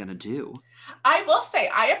 What are they gonna do? I will say,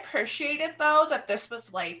 I appreciated though that this was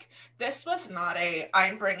not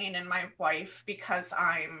I'm bringing in my wife because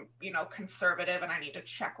I'm, conservative and I need to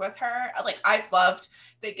check with her. Like I've loved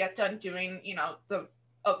they get done doing,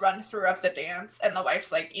 a run through of the dance and the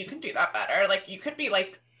wife's like, you can do that better. Like you could be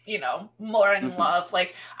like, more in love.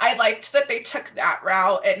 Like I liked that they took that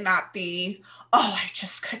route and not the, I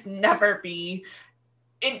just could never be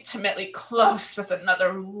intimately close with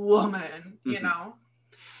another woman,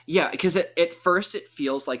 Yeah, because at first it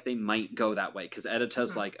feels like they might go that way, because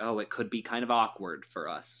Edita's like, it could be kind of awkward for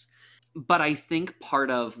us. But I think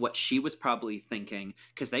part of what she was probably thinking,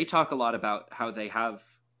 because they talk a lot about how they have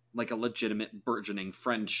like a legitimate burgeoning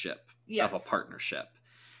friendship of a Yes. partnership.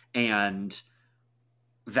 And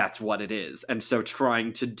that's what it is. And so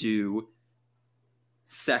trying to do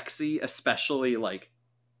sexy, especially like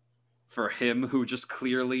for him who just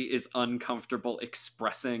clearly is uncomfortable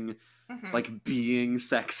expressing Mhm. like being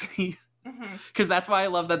sexy. Mhm. Because that's why I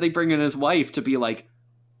love that they bring in his wife to be like,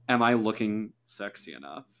 am I looking sexy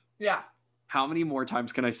enough? Yeah. How many more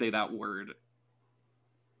times can I say that word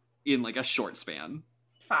in like a short span?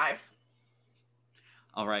 5.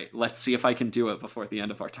 All right, let's see if I can do it before the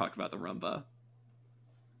end of our talk about the Rumba.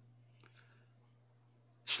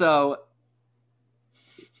 So,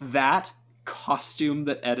 that costume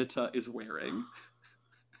that Edita is wearing.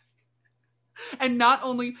 And not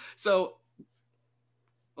only, so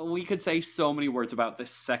we could say so many words about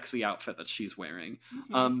this sexy outfit that she's wearing.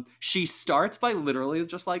 Mhm. She starts by literally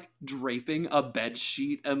just like draping a bed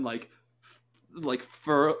sheet and like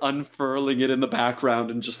unfurling it in the background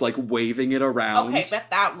and just like waving it around. Okay, but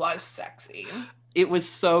that was sexy. It was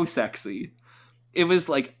so sexy. It was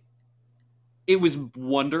like, it was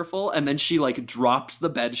wonderful. And then she like drops the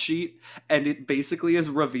bed sheet and it basically is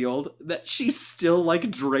revealed that she's still like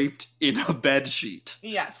draped in a bed sheet.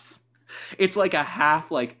 Yes. It's like a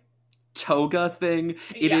half like toga thing.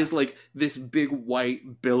 It is Yes. like this big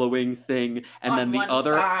white billowing thing, and On then the one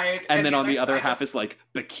other side, and then on the other side half is like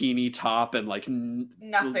bikini top and like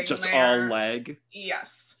nothing just there. all leg,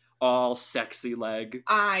 Yes. all sexy leg.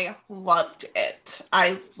 I loved it.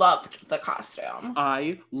 I loved the costume.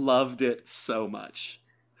 I loved it so much.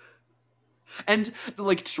 And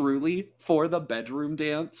like truly, for the bedroom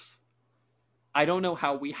dance, I don't know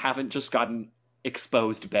how we haven't just gotten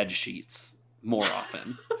exposed bed sheets more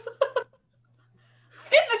often.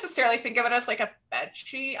 I didn't necessarily think of it as like a bed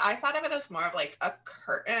sheet. I thought of it as more of like a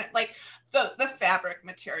curtain. Like the fabric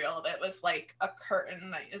material of it was like a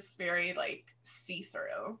curtain that is very like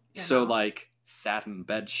see-through. So like satin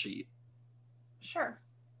bed sheet. Sure.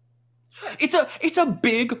 It's a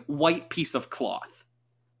big white piece of cloth.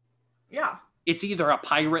 Yeah. It's either a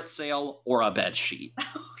pirate sail or a bed sheet.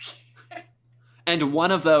 Okay. And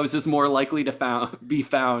one of those is more likely to be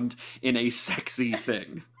found in a sexy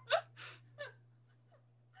thing.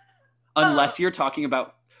 Unless you're talking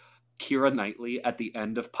about Keira Knightley at the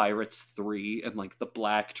end of Pirates 3 and like the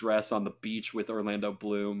black dress on the beach with Orlando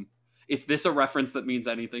Bloom. Is this a reference that means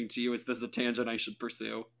anything to you? Is this a tangent I should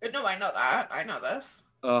pursue? No, I know that. I know this.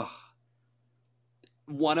 Ugh.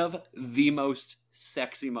 One of the most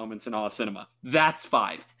sexy moments in all of cinema. That's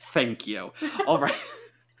 5. Thank you. All right.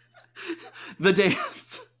 The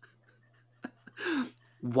dance.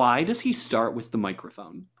 Why does he start with the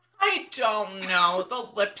microphone? I don't know. The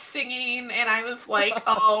lip singing, and I was like,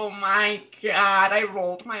 oh my god. I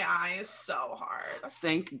rolled my eyes so hard.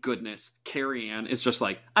 Thank goodness Carrie Ann is just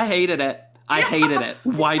like, I hated it. I hated it.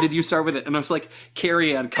 Why did you start with it? And I was like,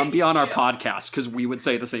 Carrie Ann, come be on our podcast, because we would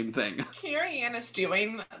say the same thing. Carrie Ann is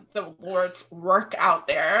doing the Lord's work out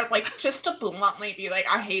there. Like, just to bluntly be like,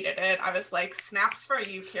 I hated it. I was like, snaps for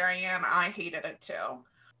you, Carrie Ann. I hated it too.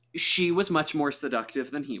 She was much more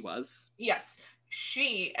seductive than he was. Yes.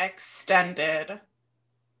 She extended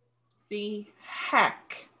the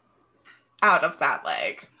heck out of that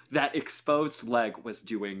leg. That exposed leg was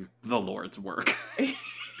doing the Lord's work.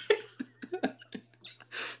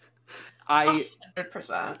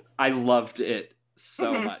 100%. I loved it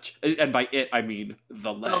so much. And by it, I mean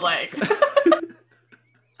the leg. The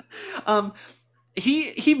leg.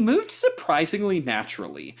 He moved surprisingly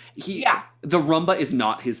naturally. Yeah. The rumba is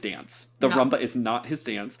not his dance. The No. rumba is not his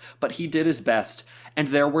dance, but he did his best. And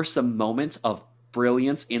there were some moments of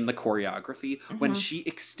brilliance in the choreography when she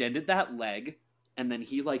extended that leg and then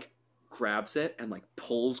he like grabs it and like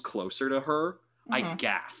pulls closer to her. I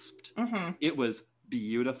gasped. It was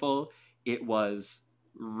beautiful. It was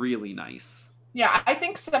really nice. Yeah, I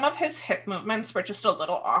think some of his hip movements were just a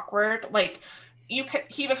little awkward. Like,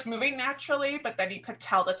 he was moving naturally, but then you could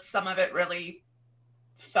tell that some of it really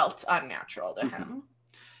felt unnatural to him.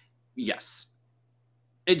 Yes.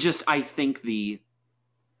 It just, I think the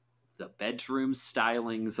bedroom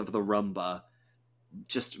stylings of the rumba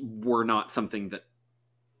just were not something that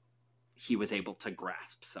he was able to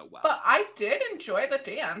grasp so well. But I did enjoy the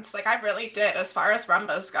dance. Like, I really did. As far as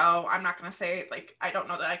rumbas go, I'm not going to say, like, I don't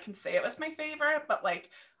know that I can say it was my favorite, but, like,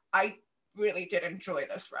 I really did enjoy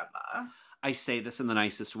this rumba. I say this in the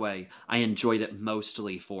nicest way. I enjoyed it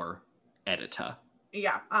mostly for Edita.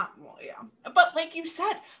 Yeah, well, yeah. But like you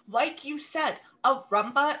said, a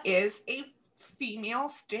rumba is a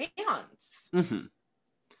female's dance.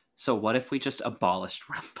 So what if we just abolished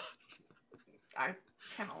rumbas?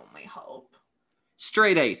 Can only hope.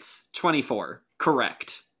 Straight 8s, 24.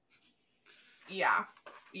 Correct. Yeah.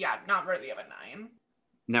 Yeah, not worthy of a 9.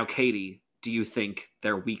 Now, Katie, do you think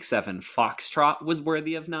their week 7 Foxtrot was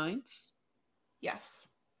worthy of 9s? Yes.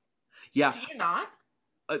 Yeah. Do you not?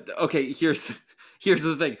 Okay, here's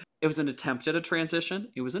the thing. It was an attempt at a transition.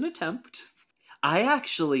 It was an attempt. I had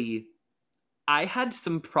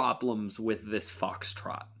some problems with this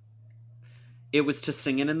Foxtrot. It was to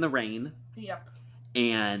Singin' in the Rain. Yep.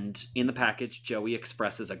 And in the package, Joey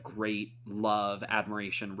expresses a great love,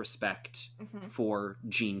 admiration, respect for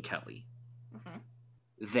Gene Kelly.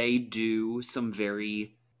 They do some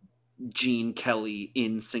very Gene Kelly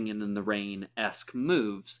in Singin' in the Rain-esque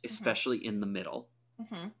moves, especially in the middle.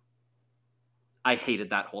 I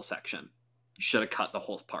hated that whole section. Should have cut the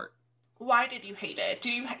whole part. Why did you hate it?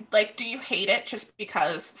 Do you hate it just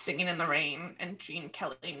because Singing in the Rain and Gene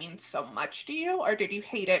Kelly means so much to you? Or did you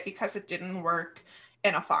hate it because it didn't work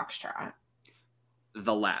in a Foxtrot?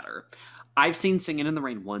 The latter. I've seen Singin' in the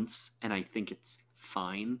Rain once, and I think it's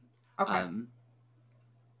fine. Okay.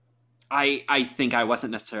 I think I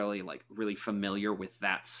wasn't necessarily like really familiar with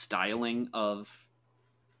that styling of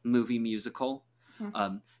movie musical.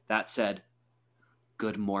 That said,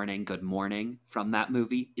 Good Morning from that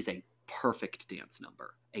movie is a perfect dance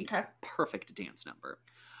number. Perfect dance number.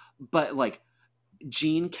 But like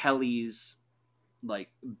Gene Kelly's like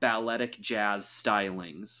balletic jazz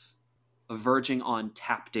stylings verging on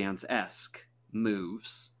tap dance-esque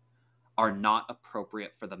moves are not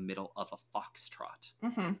appropriate for the middle of a Foxtrot.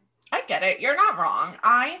 I get it. You're not wrong.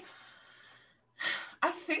 I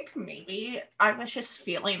think maybe I was just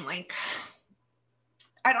feeling like,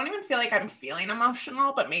 I don't even feel like I'm feeling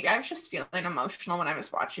emotional, but maybe I was just feeling emotional when I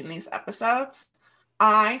was watching these episodes.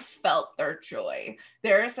 I felt their joy.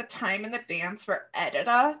 There is a time in the dance where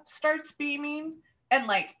Edita starts beaming, and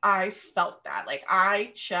like I felt that. Like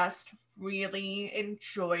I just really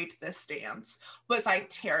enjoyed this dance. Was I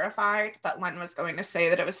terrified that Len was going to say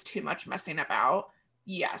that it was too much messing about?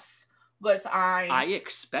 Yes. Was I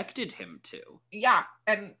expected him to. Yeah,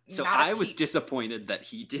 and so I was disappointed that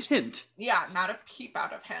he didn't. Yeah, not a peep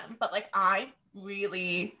out of him, but like I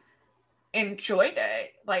really enjoyed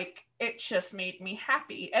it. Like it just made me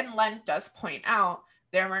happy. And Len does point out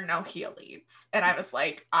there were no heel leads, and I was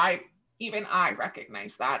like, I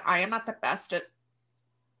recognize that. I am not the best at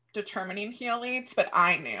determining heel leads, but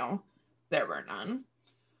I knew there were none.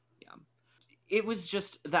 Yeah. It was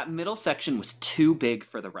just that middle section was too big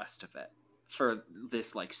for the rest of it. For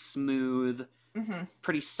this like smooth,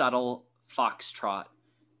 pretty subtle Foxtrot.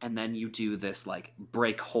 And then you do this like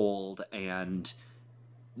break hold and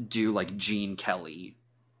do like Gene Kelly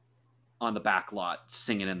on the back lot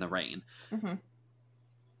singing in the rain.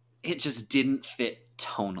 It just didn't fit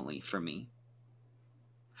tonally for me.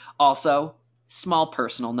 Also, small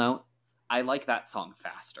personal note, I like that song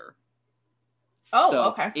faster.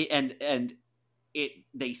 Okay.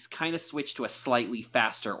 They kind of switched to a slightly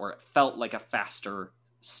faster, or it felt like a faster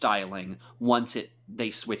styling once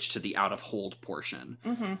they switched to the out of hold portion.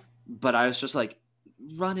 But I was just like,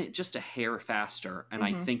 run it just a hair faster, and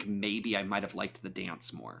I think maybe I might have liked the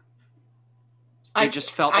dance more. I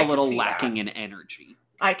just felt a little lacking in energy.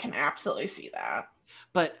 I can absolutely see that.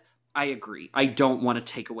 But I agree. I don't want to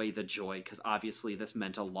take away the joy, because obviously this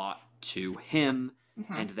meant a lot to him,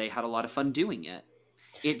 and they had a lot of fun doing it.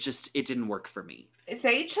 It didn't work for me.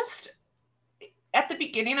 They just, at the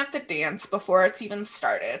beginning of the dance, before it's even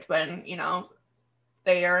started, when,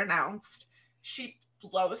 they are announced, she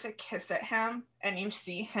blows a kiss at him, and you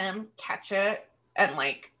see him catch it, and,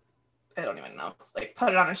 like, I don't even know, like, put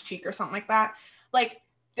it on his cheek or something like that. Like,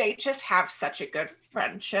 they just have such a good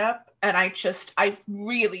friendship, and I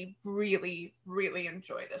really, really, really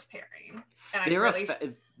enjoy this pairing. And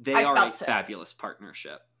they are a fabulous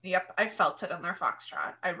partnership. Yep, I felt it in their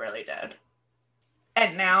Foxtrot. I really did.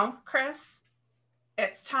 And now, Chris,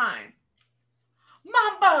 it's time.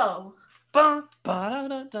 Mambo!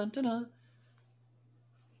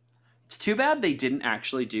 It's too bad they didn't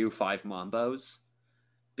actually do 5 Mambos,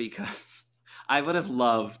 because I would have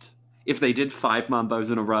loved if they did 5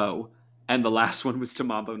 Mambos in a row, and the last one was to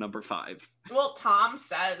Mambo number 5. Well, Tom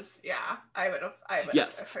says, yeah, I would have.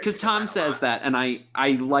 Yes, because Tom says that, and I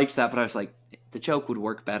liked that, but I was like, the joke would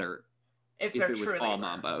work better if it was all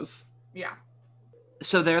Mambos. Yeah.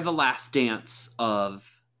 So they're the last dance of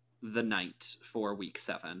the night for week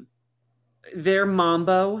 7. Their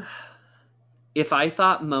Mambo, if I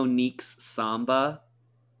thought Monique's Samba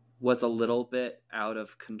was a little bit out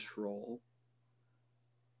of control,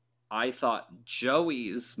 I thought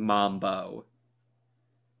Joey's Mambo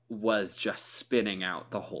was just spinning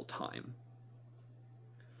out the whole time.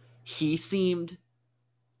 He seemed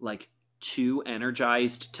like too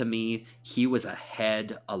energized to me. He was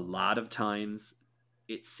ahead a lot of times,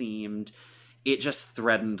 it seemed. It just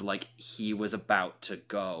threatened like he was about to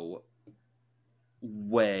go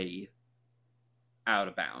way out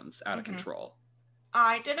of bounds, out of control.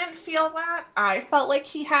 I didn't feel that. I felt like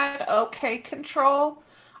he had okay control.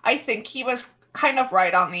 I think he was kind of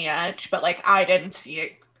right on the edge, but like I didn't see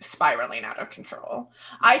it spiraling out of control.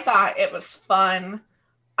 I thought it was fun.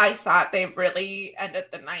 I thought they really ended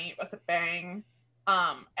the night with a bang.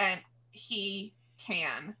 And he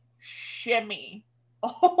can shimmy.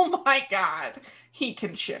 Oh my god, he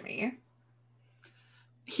can shimmy.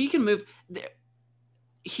 He can move.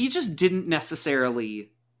 He just didn't necessarily.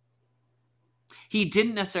 He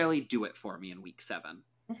didn't necessarily do it for me in week 7.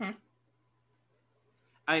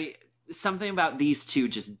 Something about these two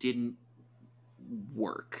just didn't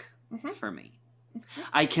work for me.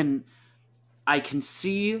 I can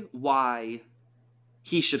see why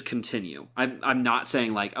he should continue. I'm not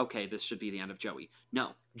saying like, okay, this should be the end of Joey.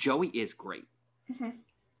 No, Joey is great.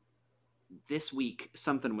 This week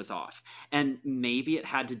something was off, and maybe it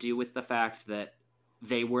had to do with the fact that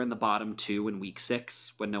they were in the bottom 2 in week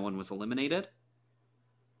 6 when no one was eliminated,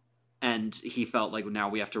 and he felt like now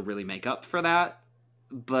we have to really make up for that.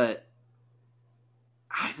 But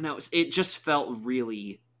I don't know, it just felt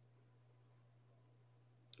really,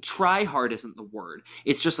 try hard isn't the word.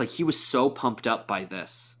 It's just like he was so pumped up by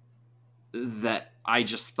this that I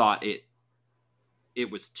just thought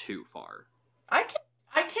it was too far.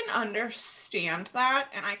 I can understand that,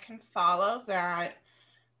 and I can follow that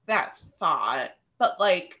thought, but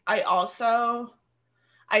like I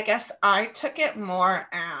guess I took it more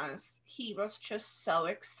as he was just so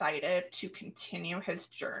excited to continue his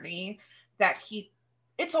journey that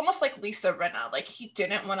it's almost like Lisa Rinna, like he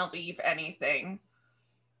didn't want to leave anything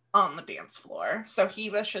on the dance floor. So he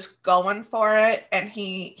was just going for it, and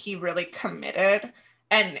he really committed,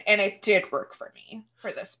 and it did work for me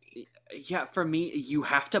for this week. Yeah, for me, you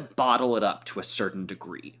have to bottle it up to a certain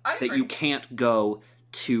degree. I agree. That you can't go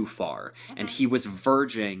too far. And he was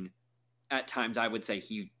verging, at times I would say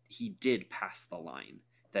he did pass the line,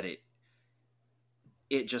 that it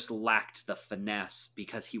just lacked the finesse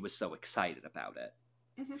because he was so excited about it.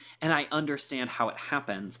 And I understand how it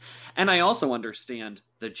happens. And I also understand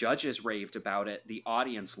the judges raved about it. The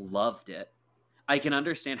audience loved it. I can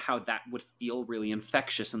understand how that would feel really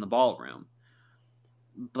infectious in the ballroom.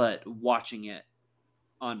 But watching it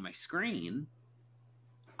on my screen,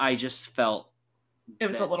 I just felt it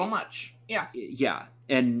was a little much. Yeah. Yeah.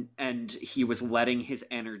 And he was letting his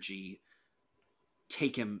energy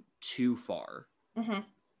take him too far.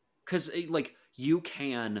 Because like you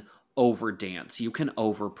can over dance, you can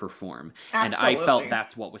over perform. And I felt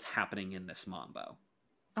that's what was happening in this Mambo.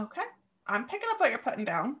 Okay, I'm picking up what you're putting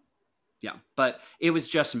down. Yeah, but it was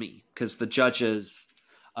just me, because the judges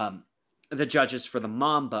for the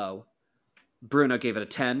Mambo, Bruno gave it a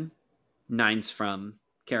 10, 9s from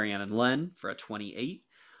Carrie Ann and Len for a 28.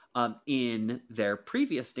 In their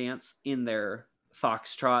previous dance, in their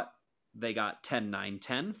Foxtrot, they got 10, 9,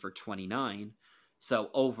 10 for 29.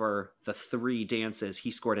 So over the 3 dances,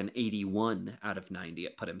 he scored an 81 out of 90.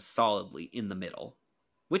 It put him solidly in the middle,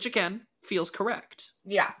 which again feels correct.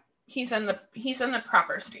 Yeah, he's in the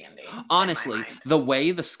proper standing. Honestly, the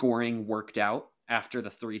way the scoring worked out after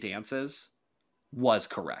the 3 dances was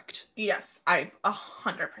correct. Yes, I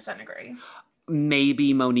 100% agree.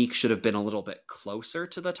 Maybe Monique should have been a little bit closer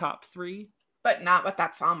to the top 3. But not with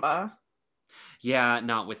that samba. Yeah,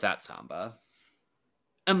 not with that samba.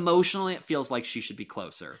 Emotionally, it feels like she should be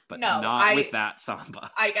closer, but not with that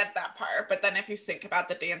samba. I get that part, but then if you think about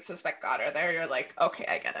the dances that got her there, you're like, okay,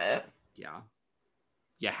 I get it. Yeah.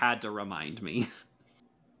 You had to remind me.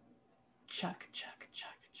 Chuck, chuck,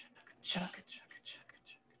 chuck, chuck, chuck, chuck, chuck,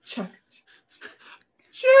 chuck,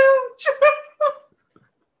 chuck.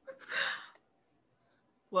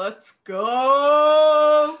 Let's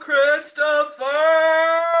go, Christopher!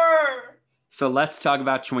 So let's talk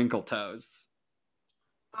about Twinkle Toes.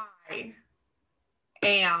 I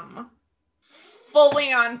am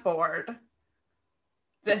fully on board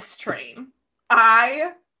this train.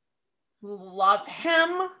 I love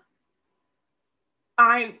him.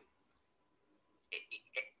 I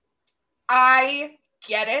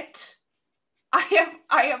get it. I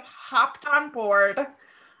have hopped on board.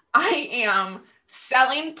 I am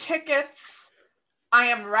selling tickets. I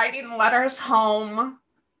am writing letters home.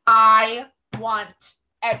 I want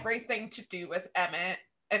everything to do with Emmett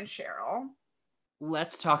and Cheryl.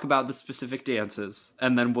 Let's talk about the specific dances,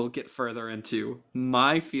 and then we'll get further into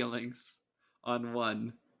my feelings on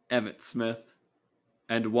 1, Emmett Smith,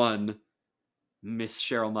 and 1, Miss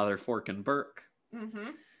Cheryl Mother Forkin Burke.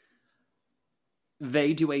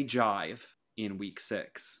 they do a jive in week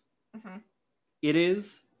 6. Mm-hmm. It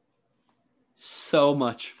is so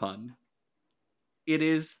much fun. It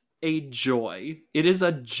is a joy. It is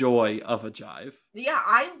a joy of a jive. Yeah,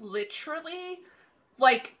 I literally,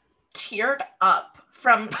 like, teared up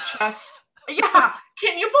from just... Yeah,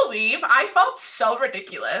 can you believe? I felt so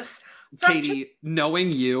ridiculous. Katie,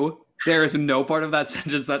 knowing you, there is no part of that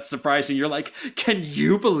sentence that's surprising. You're like, can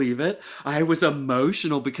you believe it? I was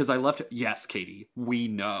emotional because I loved it. Yes, Katie, we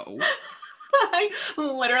know. I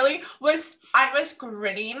literally I was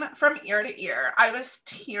grinning from ear to ear. I was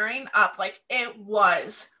tearing up. Like, it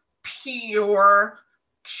was pure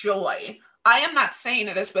joy. I am not saying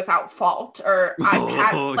it is without fault, or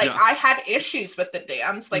I had issues with the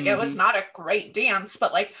dance. Like, it was not a great dance,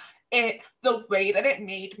 but like the way that it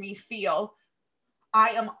made me feel, I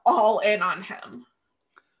am all in on him.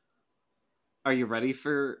 Are you ready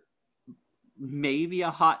for maybe a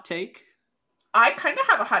hot take? I kind of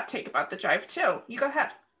have a hot take about the jive too. You go ahead.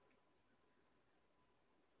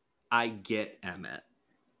 I get Emmett.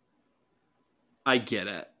 I get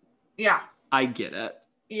it. Yeah. I get it.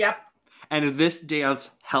 Yep. And this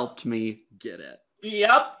dance helped me get it.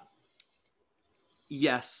 Yep.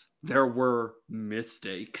 Yes, there were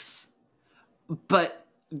mistakes. But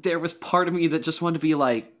there was part of me that just wanted to be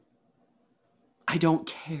like, I don't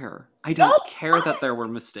care. I don't care honestly. That there were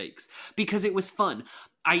mistakes. Because it was fun.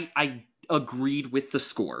 I agreed with the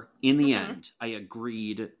score. In the end, I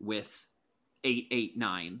agreed with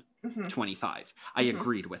 889 25. I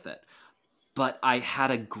agreed with it. But I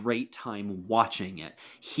had a great time watching it.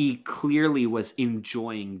 He clearly was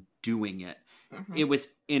enjoying doing it. It was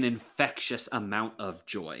an infectious amount of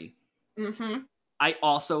joy. I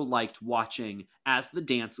also liked watching, as the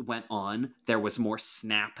dance went on, there was more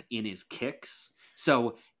snap in his kicks.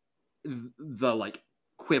 So the like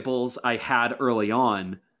quibbles I had early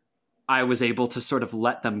on, I was able to sort of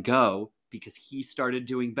let them go because he started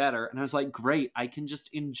doing better. And I was like, great, I can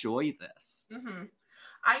just enjoy this.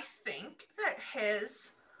 I think that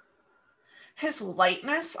his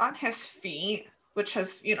lightness on his feet, which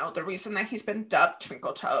has, you know, the reason that he's been dubbed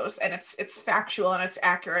Twinkle Toes, and it's factual and it's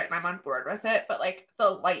accurate and I'm on board with it, but like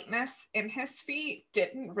the lightness in his feet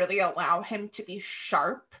didn't really allow him to be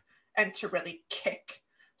sharp and to really kick.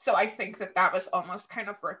 So I think that was almost kind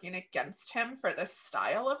of working against him for this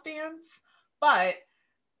style of dance. But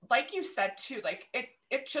like you said too, like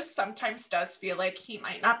it just sometimes does feel like he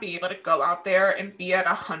might not be able to go out there and be at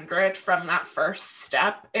 100 from that first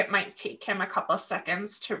step. It might take him a couple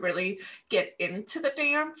seconds to really get into the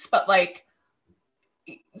dance, but like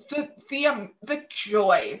the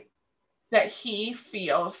joy that he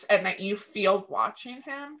feels and that you feel watching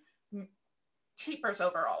him tapers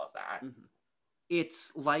over all of that.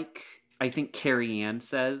 It's like, I think Carrie Ann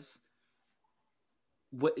says,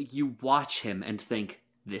 what you watch him and think,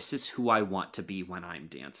 this is who I want to be when I'm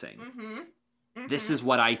dancing. This is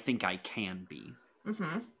what I think I can be.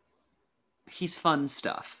 He's fun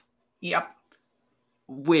stuff. Yep.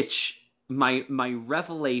 Which my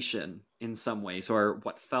revelation in some ways, or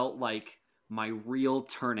what felt like my real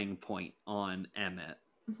turning point on Emmett,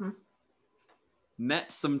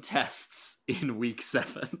 met some tests in week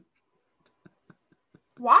 7.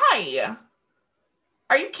 Why?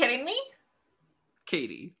 Are you kidding me?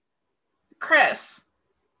 Katie. Chris.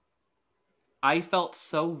 I felt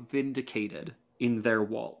so vindicated in their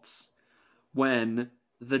waltz when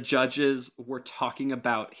the judges were talking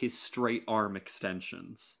about his straight arm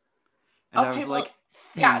extensions. And I was like,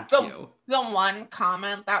 thank you. The one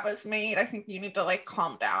comment that was made, I think you need to like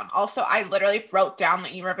calm down. Also, I literally wrote down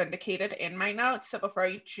that you were vindicated in my notes. So before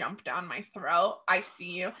you jump down my throat, I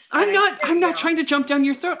see you. I'm not trying to jump down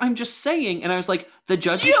your throat. I'm just saying. And I was like, the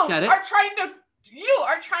judges said it. You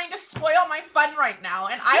are trying to spoil my fun right now,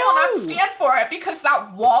 and I will not stand for it because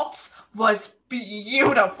that waltz was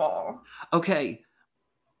beautiful. Okay.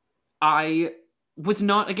 I was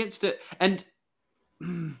not against it. And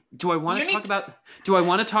do I want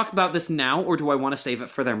to talk about this now, or do I want to save it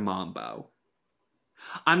for their mambo?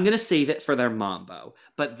 I'm going to save it for their mambo.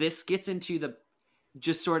 But this gets into the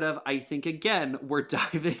just sort of, I think, again, we're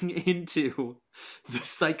diving into the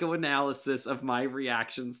psychoanalysis of my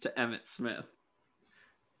reactions to Emmett Smith.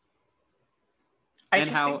 I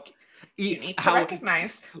think you need to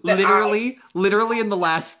recognize that literally in the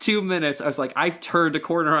last 2 minutes, I was like, I've turned a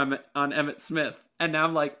corner on Emmett Smith. And now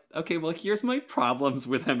I'm like, okay, well, here's my problems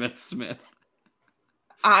with Emmett Smith.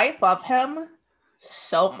 I love him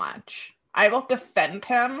so much. I will defend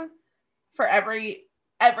him for every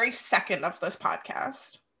second of this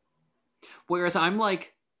podcast. Whereas I'm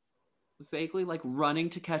like, vaguely like running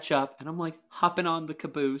to catch up, and I'm like hopping on the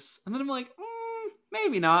caboose. And then I'm like,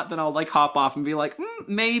 maybe not. Then I'll like hop off and be like,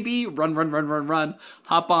 maybe, run,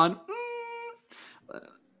 hop on.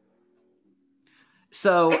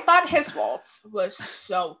 So I thought his waltz was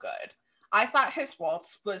so good. I thought his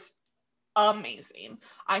waltz was amazing.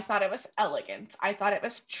 I thought it was elegant. I thought it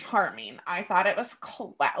was charming. I thought it was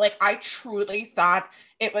like I truly thought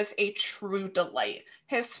it was a true delight.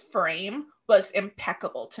 His frame was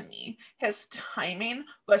impeccable to me. His timing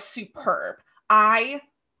was superb. I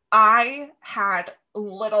had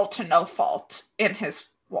little to no fault in his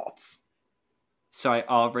waltz. So I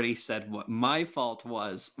already said what my fault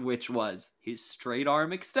was, which was his straight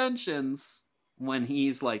arm extensions when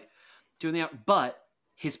he's like doing the out, but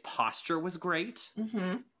his posture was great.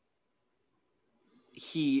 Mm-hmm.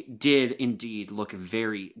 He did indeed look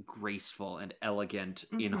very graceful and elegant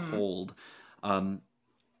in Mm-hmm. hold.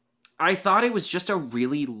 I thought it was just a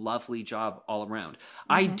really lovely job all around.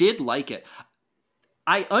 Mm-hmm. I did like it.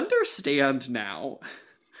 I understand now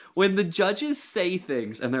when the judges say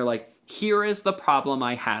things and they're like, here is the problem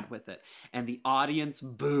I had with it. And the audience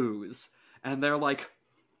boos. And they're like,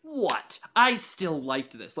 what? I still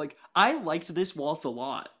liked this. Like, I liked this waltz a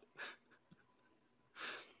lot.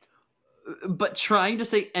 But trying to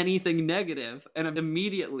say anything negative, and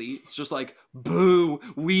immediately it's just like, boo,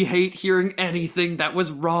 we hate hearing anything that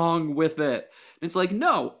was wrong with it. And it's like,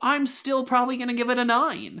 no, I'm still probably going to give it a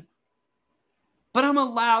 9. But I'm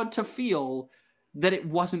allowed to feel that it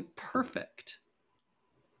wasn't perfect.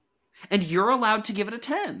 And you're allowed to give it a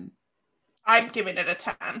 10. I'm giving it a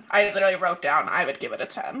 10. I literally wrote down I would give it a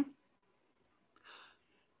 10.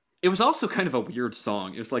 It was also kind of a weird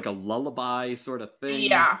song. It was like a lullaby sort of thing.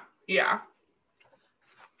 Yeah.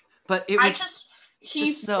 But it was he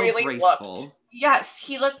so really graceful. looked. Yes,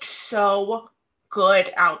 he looked so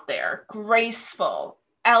good out there. Graceful,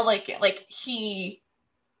 elegant. Like, he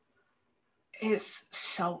is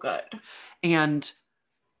so good. And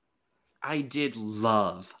I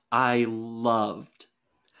loved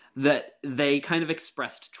that they kind of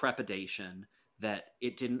expressed trepidation that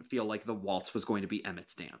it didn't feel like the waltz was going to be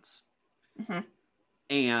Emmett's dance. Mm-hmm.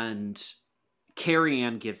 And Carrie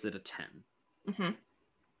Ann gives it a 10. Mm-hmm.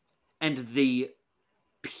 And the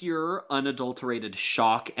pure, unadulterated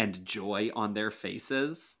shock and joy on their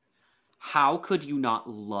faces, how could you not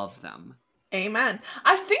love them? Amen.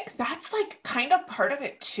 I think that's like kind of part of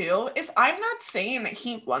it too, is I'm not saying that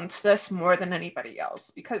he wants this more than anybody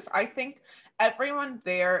else, because I think everyone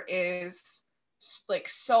there is like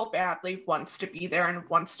so badly wants to be there and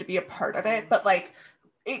wants to be a part of it. But like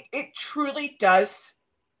it truly does.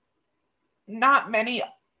 Not many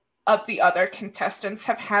of the other contestants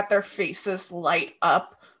have had their faces light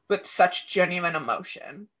up with such genuine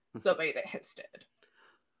emotion the way that his did.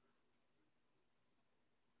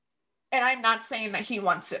 And I'm not saying that he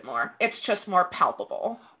wants it more. It's just more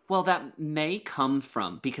palpable. Well, that may come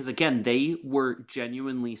from, because again, they were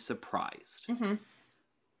genuinely surprised. Mm-hmm.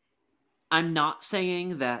 I'm not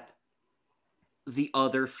saying that the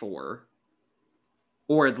other 4,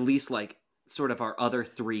 or at least like sort of our other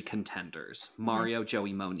 3 contenders, Mario, mm-hmm.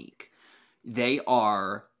 Joey, Monique, they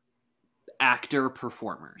are actor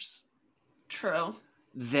performers. True.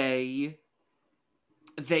 They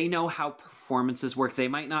know how performances work. They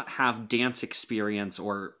might not have dance experience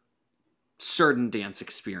or certain dance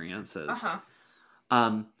experiences.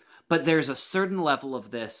 Uh-huh. But there's a certain level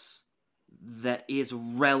of this that is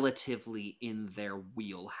relatively in their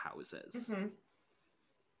wheelhouses. Mm-hmm.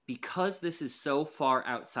 Because this is so far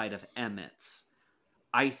outside of Emmett's,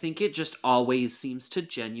 I think it just always seems to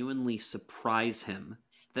genuinely surprise him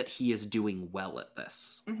that he is doing well at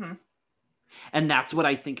this. Mm-hmm. And that's what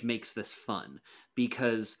I think makes this fun,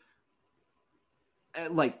 because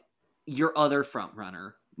like your other front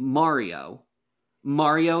runner, Mario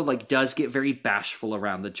like does get very bashful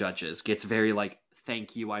around the judges, gets very like,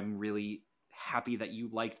 thank you, I'm really happy that you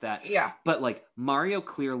liked that. Yeah. But like Mario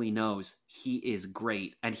clearly knows he is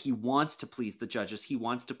great and he wants to please the judges, he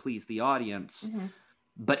wants to please the audience, mm-hmm.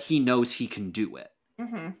 but he knows he can do it.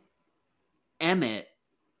 Mm-hmm. Emmett,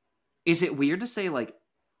 is it weird to say like,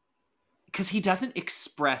 because he doesn't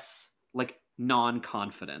express like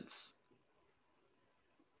non-confidence,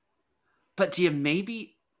 but do you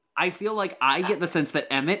maybe, I feel like I get the sense that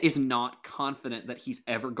Emmett is not confident that he's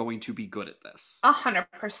ever going to be good at this.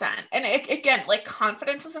 100%. And again, like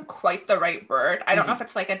confidence isn't quite the right word. I don't know if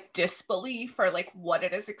it's like a disbelief or like what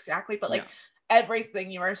it is exactly, but like everything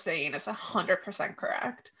you are saying is 100%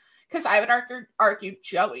 correct. Because I would argue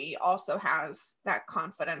Joey also has that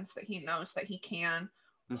confidence that he knows that he can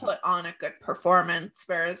put on a good performance,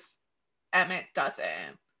 whereas Emmett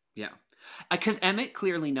doesn't. Yeah. Because Emmett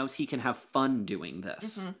clearly knows he can have fun doing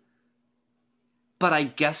this. Mm-hmm. But I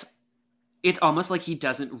guess It's almost like he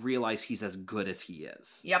doesn't realize he's as good as he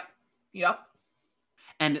is. Yep.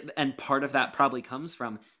 And part of that probably comes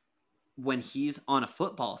from when he's on a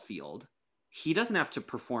football field, he doesn't have to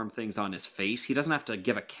perform things on his face. He doesn't have to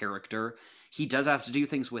give a character. He does have to do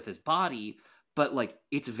things with his body, but like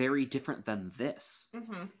it's very different than this.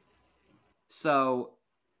 Mm-hmm. So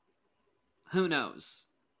who knows?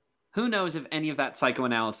 Who knows if any of that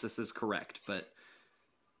psychoanalysis is correct, but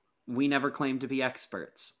we never claim to be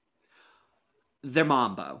experts. Their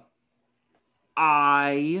Mambo.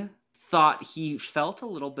 I thought he felt a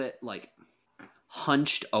little bit like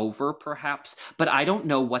hunched over, perhaps, but I don't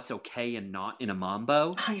know what's okay and not in a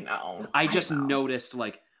Mambo. I know. I just noticed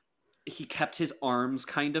like he kept his arms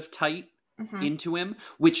kind of tight into him,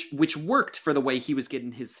 which worked for the way he was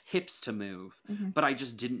getting his hips to move, but I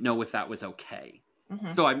just didn't know if that was okay.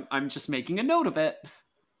 So I'm just making a note of it.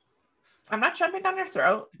 I'm not jumping down your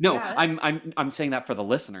throat. No, yeah. I'm saying that for the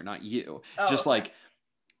listener, not you. Oh, just okay. Like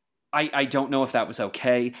I don't know if that was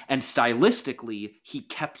okay. And stylistically, he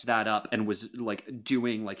kept that up and was like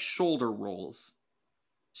doing like shoulder rolls.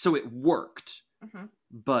 So it worked.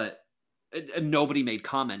 But nobody made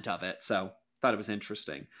comment of it. So thought it was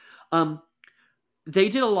interesting. They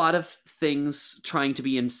did a lot of things trying to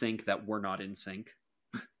be in sync that were not in sync.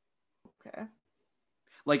 Okay.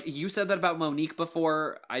 Like, you said that about Monique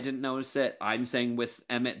before. I didn't notice it. I'm saying with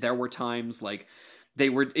Emmett, there were times, like, they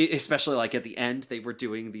were, especially, like, at the end, they were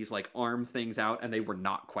doing these, like, arm things out, and they were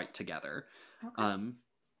not quite together. Okay.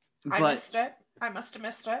 I missed it. I must have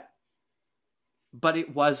missed it. But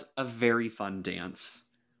it was a very fun dance.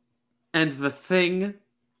 And the thing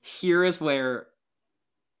here is where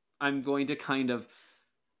I'm going to kind of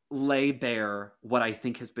lay bare what I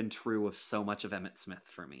think has been true of so much of Emmitt Smith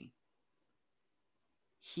for me.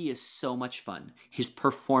 He is so much fun. His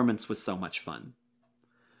performance was so much fun.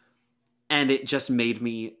 And it just made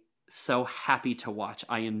me so happy to watch.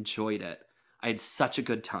 I enjoyed it. I had such a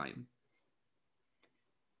good time.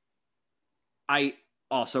 I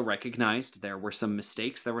also recognized there were some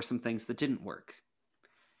mistakes. There were some things that didn't work.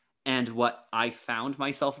 And what I found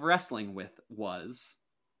myself wrestling with was,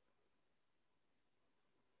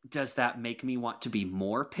 does that make me want to be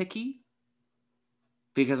more picky?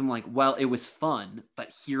 Because I'm like, well, it was fun,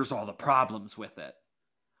 but here's all the problems with it.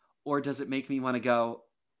 Or does it make me want to go,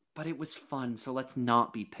 but it was fun, so let's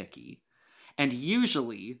not be picky. And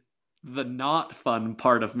usually, the not fun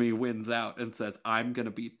part of me wins out and says, I'm going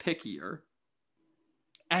to be pickier.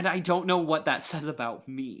 And I don't know what that says about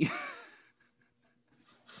me.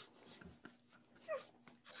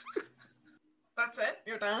 That's it?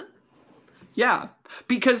 You're done? Yeah,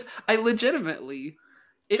 because I legitimately...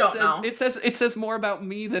 It says more about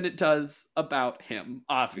me than it does about him,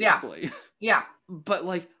 obviously. Yeah. But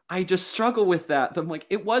like, I just struggle with that. I'm like,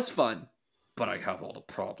 it was fun, but I have all the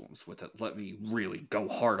problems with it. Let me really go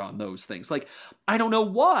hard on those things. Like, I don't know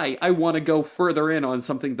why I want to go further in on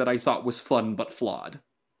something that I thought was fun but flawed.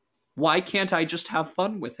 Why can't I just have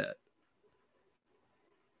fun with it?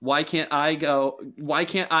 Why can't I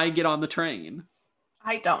get on the train?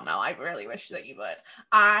 I don't know. I really wish that you would.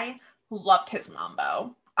 I loved his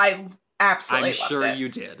Mambo. I absolutely loved it. I'm sure you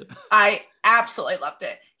did. I absolutely loved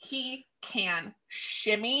it. He can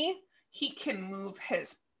shimmy. He can move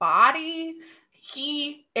his body.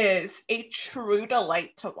 He is a true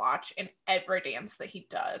delight to watch in every dance that he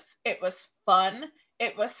does. It was fun.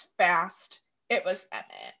 It was fast. It was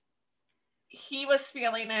Emmitt. He was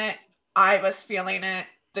feeling it. I was feeling it.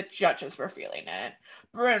 The judges were feeling it.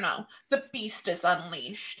 Bruno, the beast is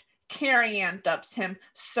unleashed. Carrie Ann dubs him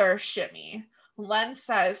Sir Shimmy. Len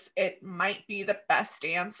says it might be the best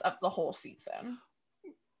dance of the whole season.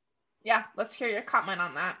 Yeah, let's hear your comment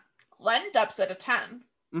on that. Len dubs it a 10.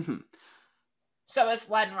 Mm-hmm. So is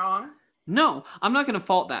Len wrong? No, I'm not going to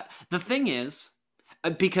fault that. The thing is,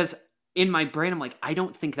 because in my brain, I'm like, I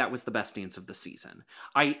don't think that was the best dance of the season.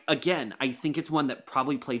 I think it's one that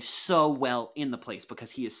probably played so well in the place because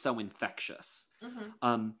he is so infectious.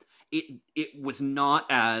 Mm-hmm. It was not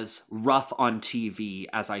as rough on TV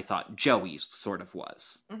as I thought Joey's sort of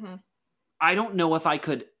was. Mm-hmm. I don't know if I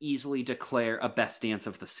could easily declare a best dance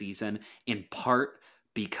of the season, in part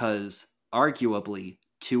because arguably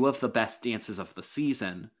 2 of the best dances of the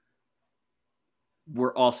season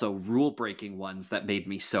were also rule-breaking ones that made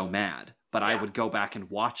me so mad. But I would go back and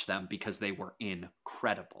watch them because they were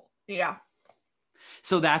incredible. Yeah.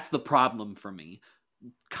 So that's the problem for me.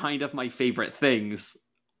 Kind of my favorite things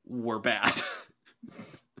were bad.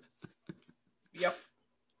 Yep.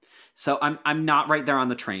 So I'm not right there on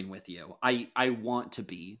the train with you. I want to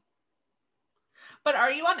be. But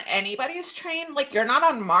are you on anybody's train? Like, you're not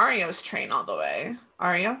on Mario's train all the way,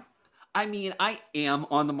 are you? I mean, I am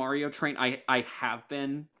on the Mario train. I have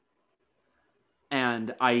been.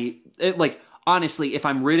 And honestly, if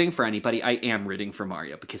I'm rooting for anybody, I am rooting for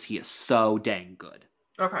Mario because he is so dang good.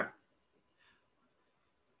 Okay.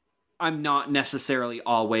 I'm not necessarily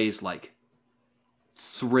always, like,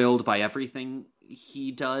 thrilled by everything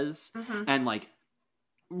he does. Mm-hmm. And, like,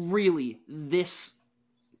 really, this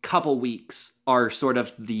couple weeks are sort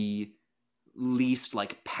of the least,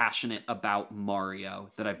 like, passionate about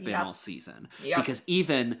Mario that I've been all season. Yep. Because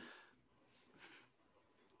even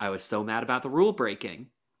I was so mad about the rule breaking,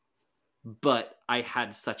 but I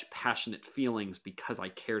had such passionate feelings because I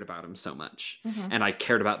cared about him so much. Mm-hmm. And I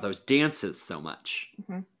cared about those dances so much.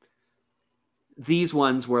 Mm-hmm. These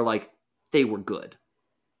ones were like, they were good.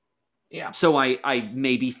 Yeah. So I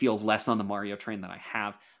maybe feel less on the Mario train than I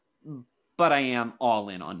have, but I am all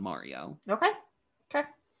in on Mario. Okay.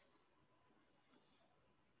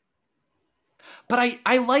 But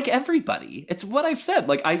I like everybody. It's what I've said.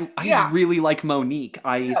 Like, I really like Monique.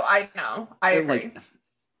 I know. I agree.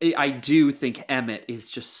 I do think Emmett is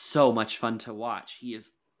just so much fun to watch. He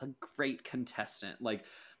is a great contestant. Like,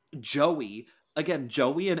 Joey and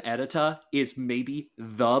Edita is maybe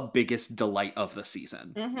the biggest delight of the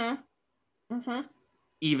season. Mm-hmm. Mm-hmm.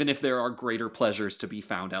 Even if there are greater pleasures to be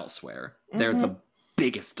found elsewhere. Mm-hmm. They're the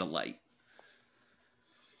biggest delight.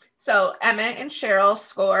 So Emmett and Cheryl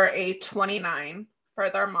score a 29 for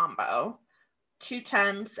their Mambo, 2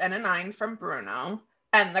 10s and a 9 from Bruno,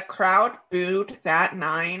 and the crowd booed that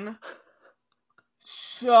 9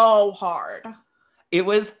 so hard. It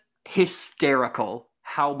was hysterical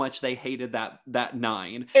how much they hated that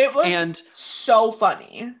 9. It was so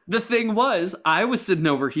funny. The thing was, I was sitting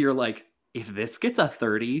over here like, if this gets a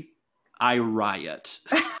 30, I riot.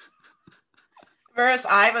 Whereas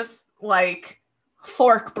I was like,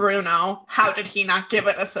 fork Bruno, how did he not give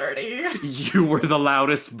it a 30? You were the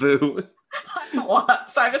loudest boo.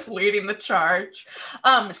 I was leading the charge.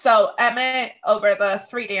 So Emmett, over the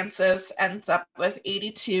 3 dances, ends up with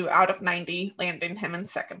 82 out of 90, landing him in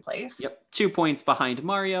second place. Yep, 2 points behind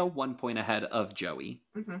Mario, 1 point ahead of Joey.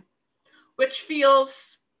 Mm-hmm. Which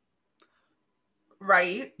feels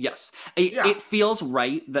right. Yes, it feels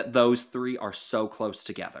right that those 3 are so close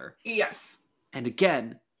together. Yes. And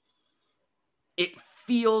again, it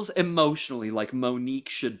feels emotionally like Monique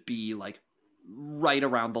should be, like, right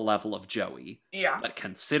around the level of Joey. Yeah. But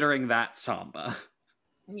considering that Samba.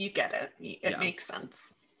 You get it. It makes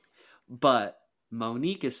sense. But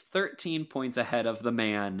Monique is 13 points ahead of the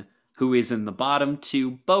man who is in the bottom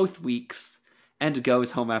 2 both weeks and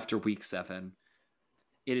goes home after week 7.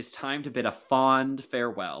 It is time to bid a fond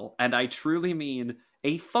farewell, and I truly mean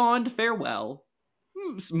a fond farewell,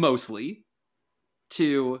 mostly,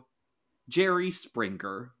 to Jerry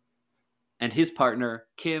Springer and his partner,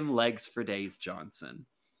 Kim Legs for Days Johnson.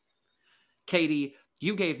 Katie,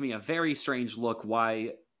 you gave me a very strange look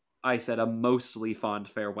why I said a mostly fond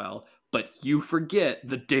farewell, but you forget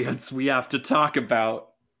the dance we have to talk about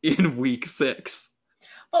in week 6.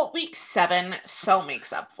 Well, week 7 so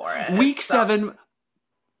makes up for it. Week 7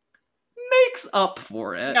 makes up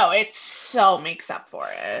for it. No, it so makes up for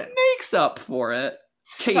it. Makes up for it.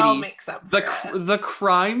 Katie, so makes up for it. The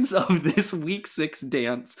crimes of this week 6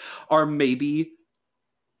 dance are maybe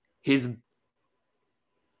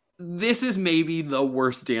this is maybe the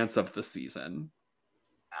worst dance of the season.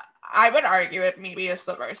 I would argue it maybe is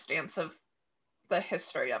the worst dance of the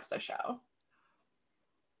history of the show.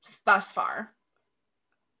 Thus far.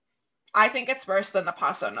 I think it's worse than the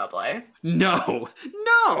Paso Noble. No!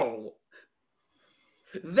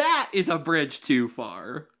 That is a bridge too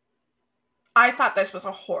far. I thought this was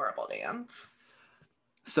a horrible dance.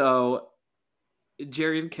 So,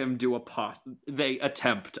 Jerry and Kim do they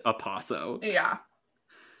attempt a paso. Yeah.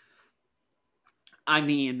 I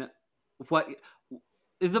mean, what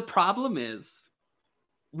the problem is,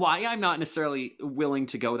 why I'm not necessarily willing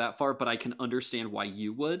to go that far, but I can understand why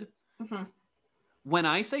you would. Mm-hmm. When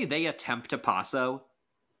I say they attempt a paso,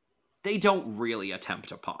 they don't really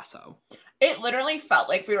attempt a paso. It literally felt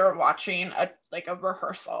like we were watching a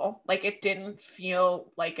rehearsal. Like, it didn't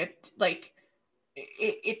feel like it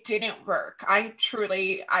didn't work. I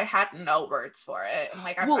had no words for it. And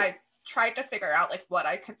I tried to figure out like what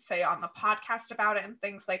I could say on the podcast about it and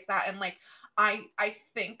things like that. And like, I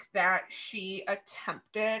think that she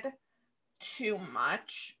attempted too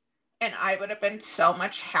much. And I would have been so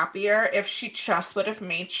much happier if she just would have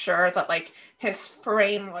made sure that like his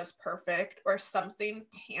frame was perfect or something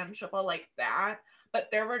tangible like that. But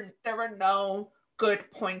there were no good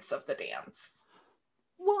points of the dance.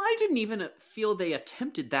 Well, I didn't even feel they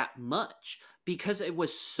attempted that much because it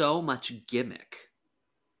was so much gimmick.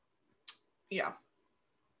 Yeah.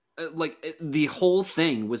 the whole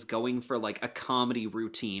thing was going for like a comedy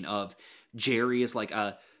routine of Jerry is like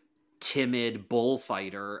a timid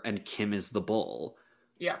bullfighter and Kim is the bull.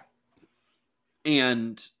 Yeah.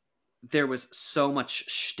 And there was so much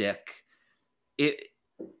shtick.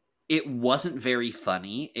 It wasn't very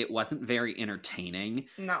funny. It wasn't very entertaining.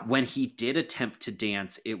 No. When he did attempt to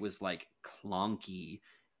dance, it was like clunky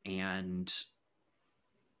and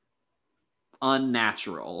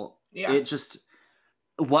unnatural. Yeah. It just,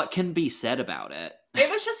 what can be said about it? It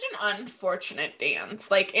was just an unfortunate dance.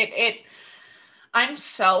 Like I'm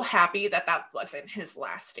so happy that that wasn't his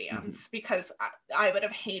last dance, because I would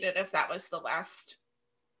have hated if that was the last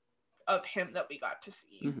of him that we got to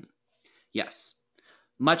see. Mm-hmm. Yes.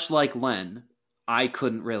 Much like Len, I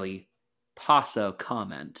couldn't really paso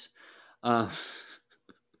comment. You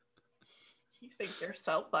think you're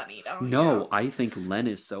so funny, don't you? No, I think Len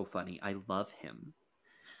is so funny. I love him.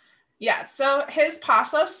 Yeah, so his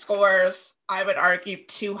paso scores, I would argue,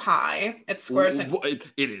 too high. It scores it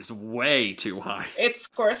is way too high. It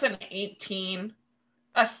scores an 18,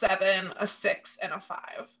 a 7, a 6, and a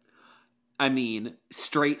 5. I mean,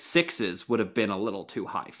 straight 6s would have been a little too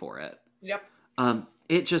high for it. Yep.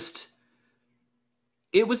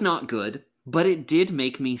 It was not good, but it did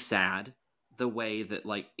make me sad the way that,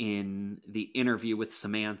 like, in the interview with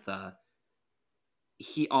Samantha,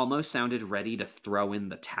 he almost sounded ready to throw in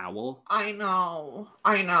the towel. I know.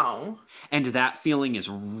 And that feeling is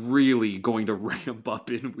really going to ramp up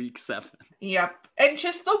in week 7. Yep. And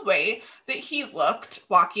just the way that he looked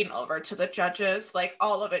walking over to the judges, like,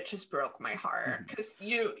 all of it just broke my heart. Because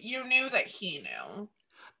you knew that he knew.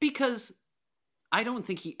 Because I don't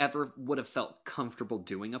think he ever would have felt comfortable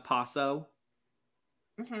doing a paso.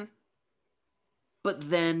 Mm-hmm. But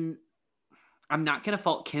then, I'm not going to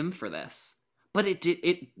fault Kim for this. But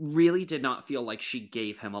it really did not feel like she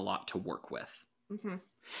gave him a lot to work with. Mm-hmm.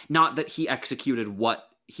 Not that he executed what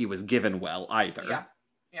he was given well, either. Yeah.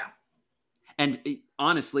 And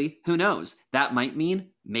honestly, who knows? That might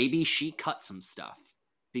mean maybe she cut some stuff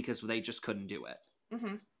because they just couldn't do it.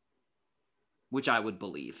 Mm-hmm. Which I would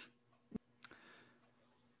believe.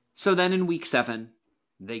 So then in week 7,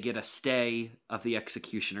 they get a stay of the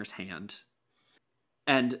executioner's hand.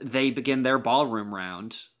 And they begin their ballroom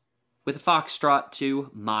round with a foxtrot to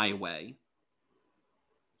My Way.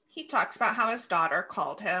 He talks about how his daughter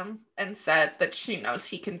called him and said that she knows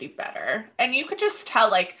he can do better. And you could just tell,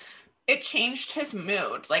 like, it changed his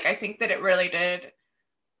mood. Like, I think that it really did.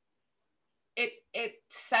 It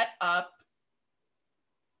set up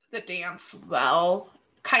the dance well,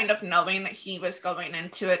 kind of knowing that he was going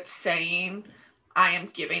into it saying, I am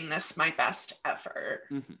giving this my best effort.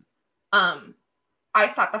 Mm-hmm. I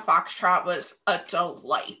thought the foxtrot was a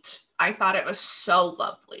delight. I thought it was so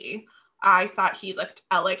lovely. I thought he looked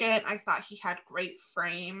elegant. I thought he had great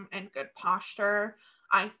frame and good posture.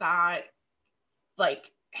 I thought,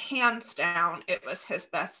 like, hands down, it was his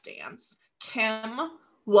best dance. Kim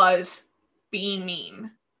was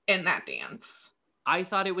beaming in that dance. I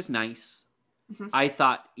thought it was nice. Mm-hmm. I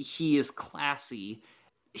thought he is classy.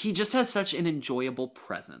 He just has such an enjoyable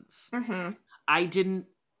presence. Mm-hmm. I didn't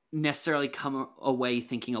necessarily come away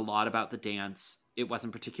thinking a lot about the dance. It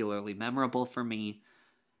wasn't particularly memorable for me.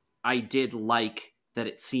 I did like that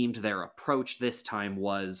it seemed their approach this time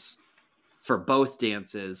was, for both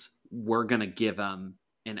dances, we're going to give them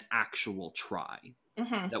an actual try.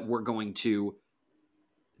 Mm-hmm. That we're going to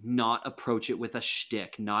not approach it with a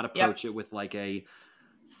shtick, not approach it with like a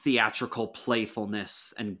theatrical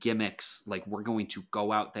playfulness and gimmicks. Like, we're going to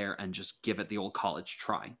go out there and just give it the old college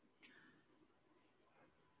try.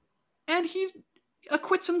 And he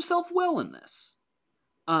acquits himself well in this.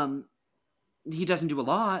 He doesn't do a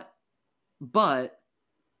lot, but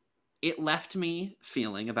it left me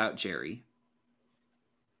feeling about Jerry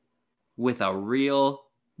with a real,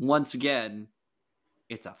 once again,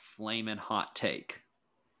 it's a flamin' hot take.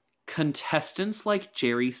 Contestants like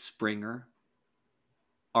Jerry Springer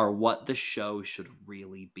are what the show should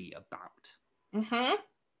really be about. Mm-hmm.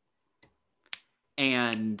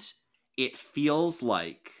 And it feels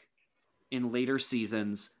like in later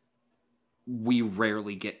seasons, we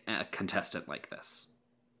rarely get a contestant like this.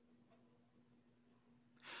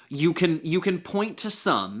 You can point to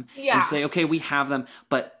some and say, okay, we have them,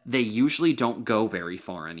 but they usually don't go very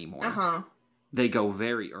far anymore. Uh-huh. They go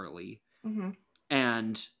very early. Mm-hmm.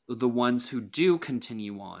 And the ones who do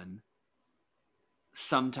continue on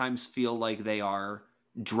sometimes feel like they are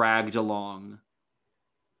dragged along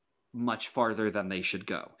much farther than they should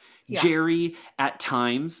go. Yeah. Jerry, at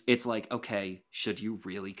times, it's like, okay, should you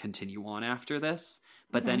really continue on after this?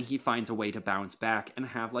 But then he finds a way to bounce back and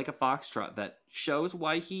have like a foxtrot that shows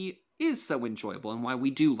why he is so enjoyable and why we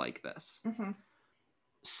do like this. Mm-hmm.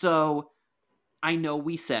 So I know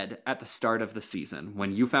we said at the start of the season,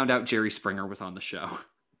 when you found out Jerry Springer was on the show,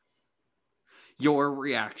 your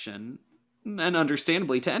reaction, and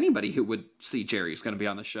understandably to anybody who would see Jerry's going to be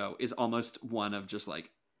on the show, is almost one of just like,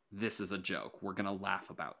 this is a joke. We're going to laugh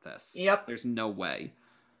about this. Yep. There's no way.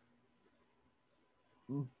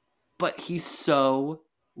 But he's so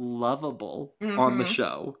lovable on the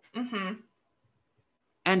show. Mm-hmm.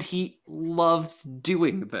 And he loves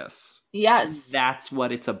doing this. Yes. That's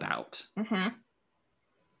what it's about. Mm-hmm.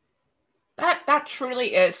 That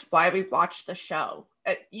truly is why we watch the show.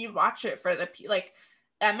 You watch it for like,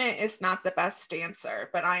 Emmett is not the best dancer,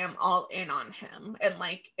 but I am all in on him. And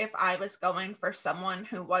like, if I was going for someone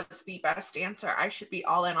who was the best dancer, I should be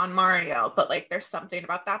all in on Mario. But like, there's something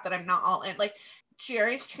about that I'm not all in. Like,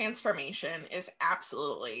 Jerry's transformation is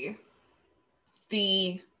absolutely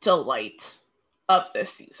the delight of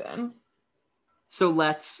this season. So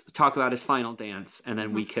let's talk about his final dance, and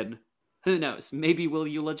then we can, who knows, maybe we'll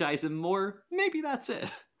eulogize him more. Maybe that's it.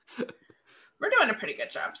 We're doing a pretty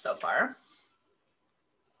good job so far.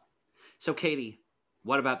 So Katie,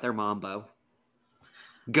 what about their mambo?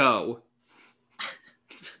 Go.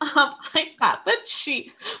 I thought that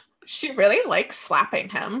she really likes slapping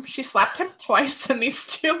him. She slapped him twice in these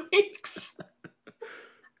 2 weeks.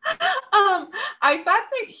 I thought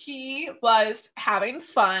that he was having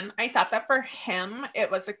fun. I thought that for him,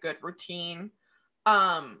 it was a good routine.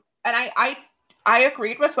 And I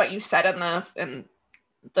agreed with what you said in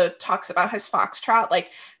the talks about his foxtrot.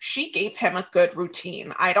 Like, she gave him a good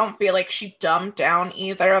routine. I don't feel like she dumbed down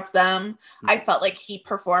either of them. I felt like he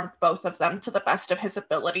performed both of them to the best of his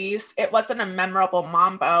abilities. It wasn't a memorable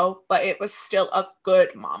mambo, but it was still a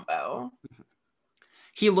good mambo.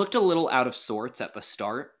 He looked a little out of sorts at the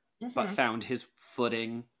start, but found his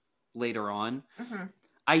footing later on.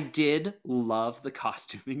 I did love the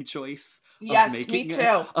costuming choice. Yes, me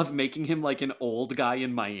too. Of making him like an old guy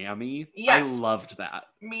in Miami. Yes. I loved that.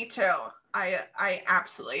 Me too. I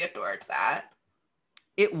absolutely adored that.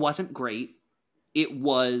 It wasn't great. It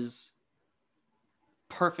was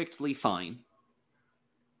perfectly fine.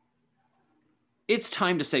 It's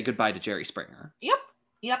time to say goodbye to Jerry Springer.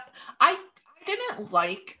 Yep. I didn't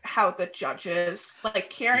like how the judges,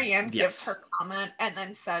 like, Carrie Ann gives her comment and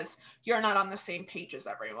then says, "You're not on the same page as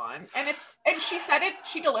everyone." And she said it,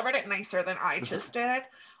 she delivered it nicer than I just did.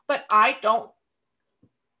 But I don't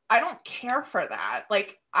care for that.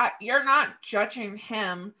 Like, you're not judging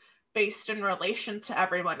him based in relation to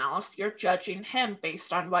everyone else. You're judging him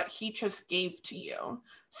based on what he just gave to you.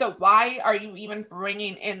 So why are you even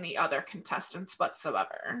bringing in the other contestants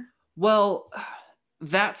whatsoever? Well,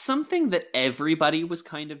 that's something that everybody was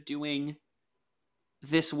kind of doing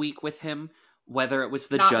this week with him, whether it was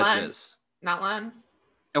the judges. Not Len.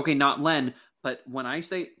 Okay, not Len, but when I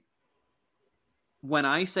say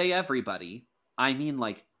everybody, I mean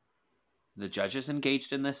like the judges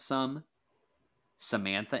engaged in this some,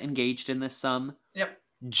 Samantha engaged in this some,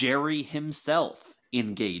 Jerry himself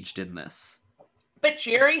engaged in this. But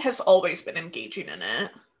Jerry has always been engaging in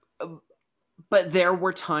it. But there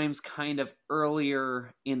were times kind of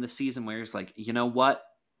earlier in the season where he's like, you know what?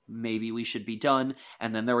 Maybe we should be done.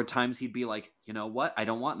 And then there were times he'd be like, you know what? I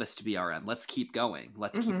don't want this to be our end. Let's keep going.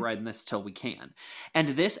 Let's keep riding this till we can. And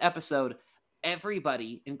this episode,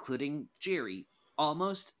 everybody, including Jerry,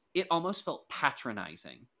 almost felt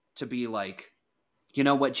patronizing to be like, you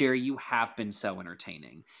know what, Jerry, you have been so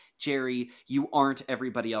entertaining. Jerry, you aren't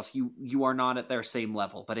everybody else. You are not at their same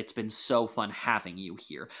level, but it's been so fun having you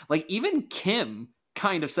here. Like, even Kim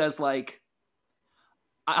kind of says, like,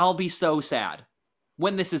 I'll be so sad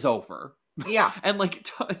when this is over. Yeah. And, like,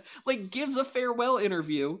 gives a farewell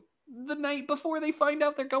interview the night before they find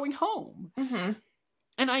out they're going home.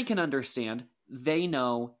 And I can understand. They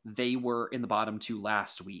know they were in the bottom 2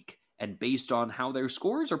 last week. And based on how their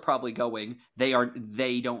scores are probably going, they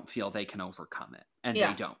don't feel they can overcome it. And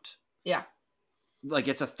they don't. Yeah. Like,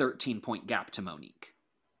 it's a 13-point gap to Monique.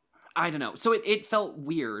 I don't know. So it felt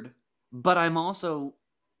weird, but I'm also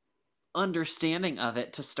understanding of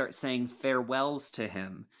it to start saying farewells to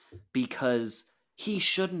him because he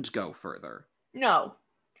shouldn't go further. No.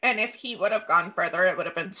 And if he would have gone further, it would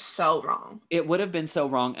have been so wrong. It would have been so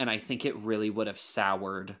wrong, and I think it really would have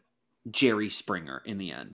soured Jerry Springer in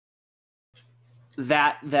the end.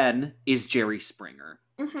 That, then, is Jerry Springer.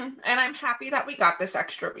 And I'm happy that we got this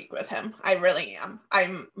extra week with him. I really am.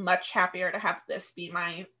 I'm much happier to have this be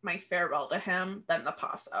my farewell to him than the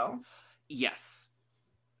Paso. Yes.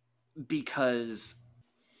 Because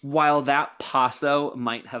while that Paso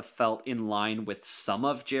might have felt in line with some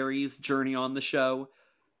of Jerry's journey on the show,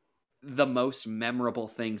 the most memorable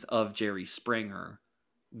things of Jerry Springer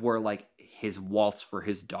were like his waltz for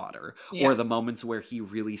his daughter, or the moments where he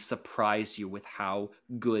really surprised you with how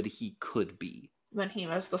good he could be. When he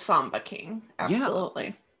was the Samba King. Absolutely.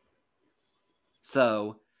 Yeah.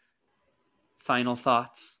 So, final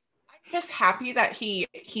thoughts? I'm just happy that he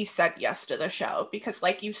said yes to the show, because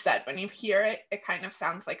like you said, when you hear it, it kind of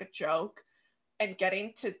sounds like a joke, and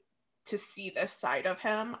getting to see this side of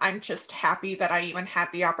him, I'm just happy that I even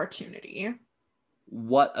had the opportunity.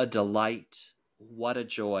 What a delight. What a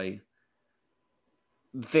joy.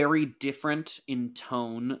 Very different in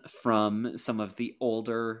tone from some of the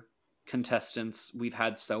older contestants we've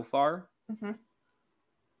had so far. Mm-hmm.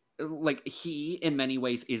 Like, he, in many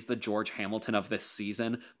ways, is the George Hamilton of this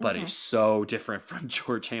season, but is so different from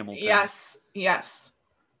George Hamilton. Yes, yes.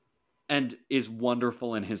 And is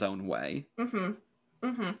wonderful in his own way. Mm-hmm.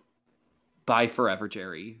 Mm-hmm. Bye forever,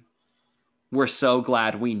 Jerry. We're so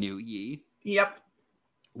glad we knew ye. Yep.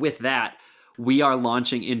 With that, we are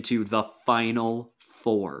launching into the final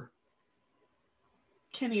 4.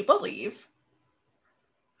 Can you believe?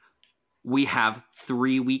 We have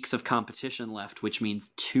 3 weeks of competition left, which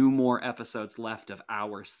means 2 more episodes left of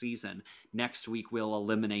our season. Next week, we'll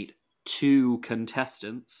eliminate 2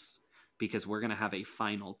 contestants because we're going to have a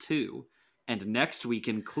final 2. And next week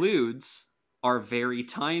includes our very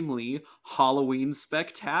timely Halloween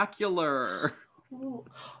Spectacular.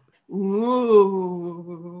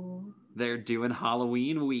 Ooh. They're doing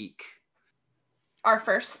Halloween week. Our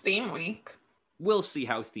first theme week. We'll see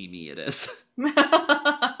how themey it is.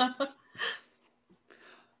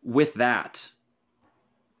 With that,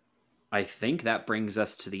 I think that brings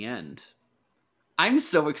us to the end. I'm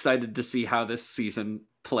so excited to see how this season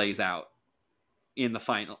plays out in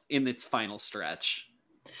its final stretch.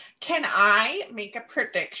 Can I make a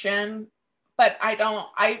prediction? But I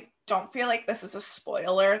don't feel like this is a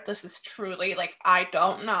spoiler. This is truly like, I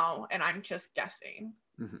don't know, and I'm just guessing.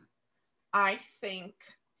 Mm-hmm. I think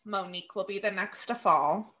Monique will be the next to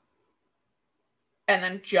fall, and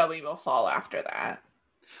then Joey will fall after that.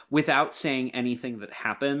 Without saying anything that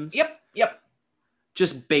happens? Yep.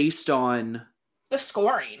 Just based on the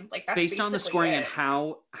scoring. Like, that's based on the scoring it. And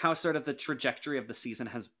how sort of the trajectory of the season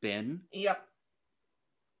has been. Yep.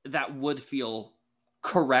 That would feel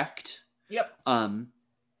correct. Yep. And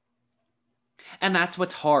that's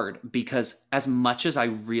what's hard, because as much as I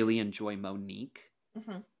really enjoy Monique,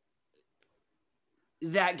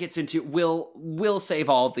 that gets into, we'll save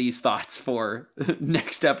all of these thoughts for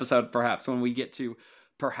next episode, perhaps, when we get to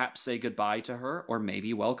perhaps say goodbye to her, or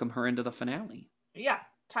maybe welcome her into the finale. Yeah,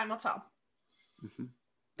 time will tell.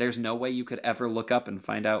 There's no way you could ever look up and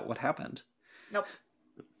find out what happened. Nope,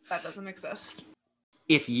 that doesn't exist.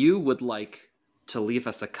 If you would like to leave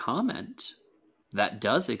us a comment that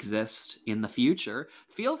does exist in the future,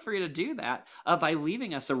 feel free to do that by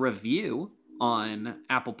leaving us a review on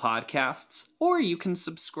Apple Podcasts, or you can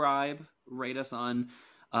subscribe, rate us on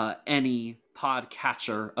any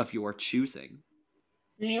podcatcher of your choosing.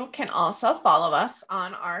 You can also follow us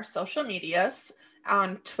on our social medias,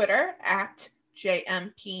 on Twitter at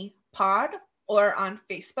JMPPod, or on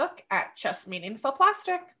Facebook at Just Meaningful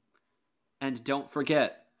Plastic. And don't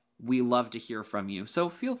forget, we love to hear from you, so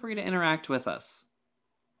feel free to interact with us.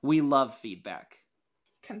 We love feedback.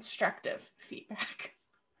 Constructive feedback.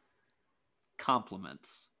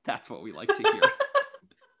 Compliments. That's what we like to hear.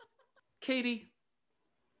 Katie,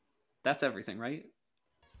 that's everything, right?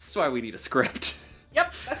 That's why we need a script.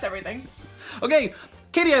 Yep, that's everything. Okay,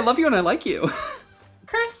 Katie, I love you and I like you.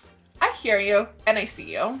 Chris, I hear you and I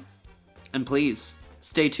see you. And please,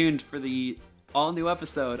 stay tuned for the all-new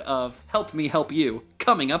episode of Help Me Help You,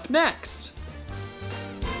 coming up next.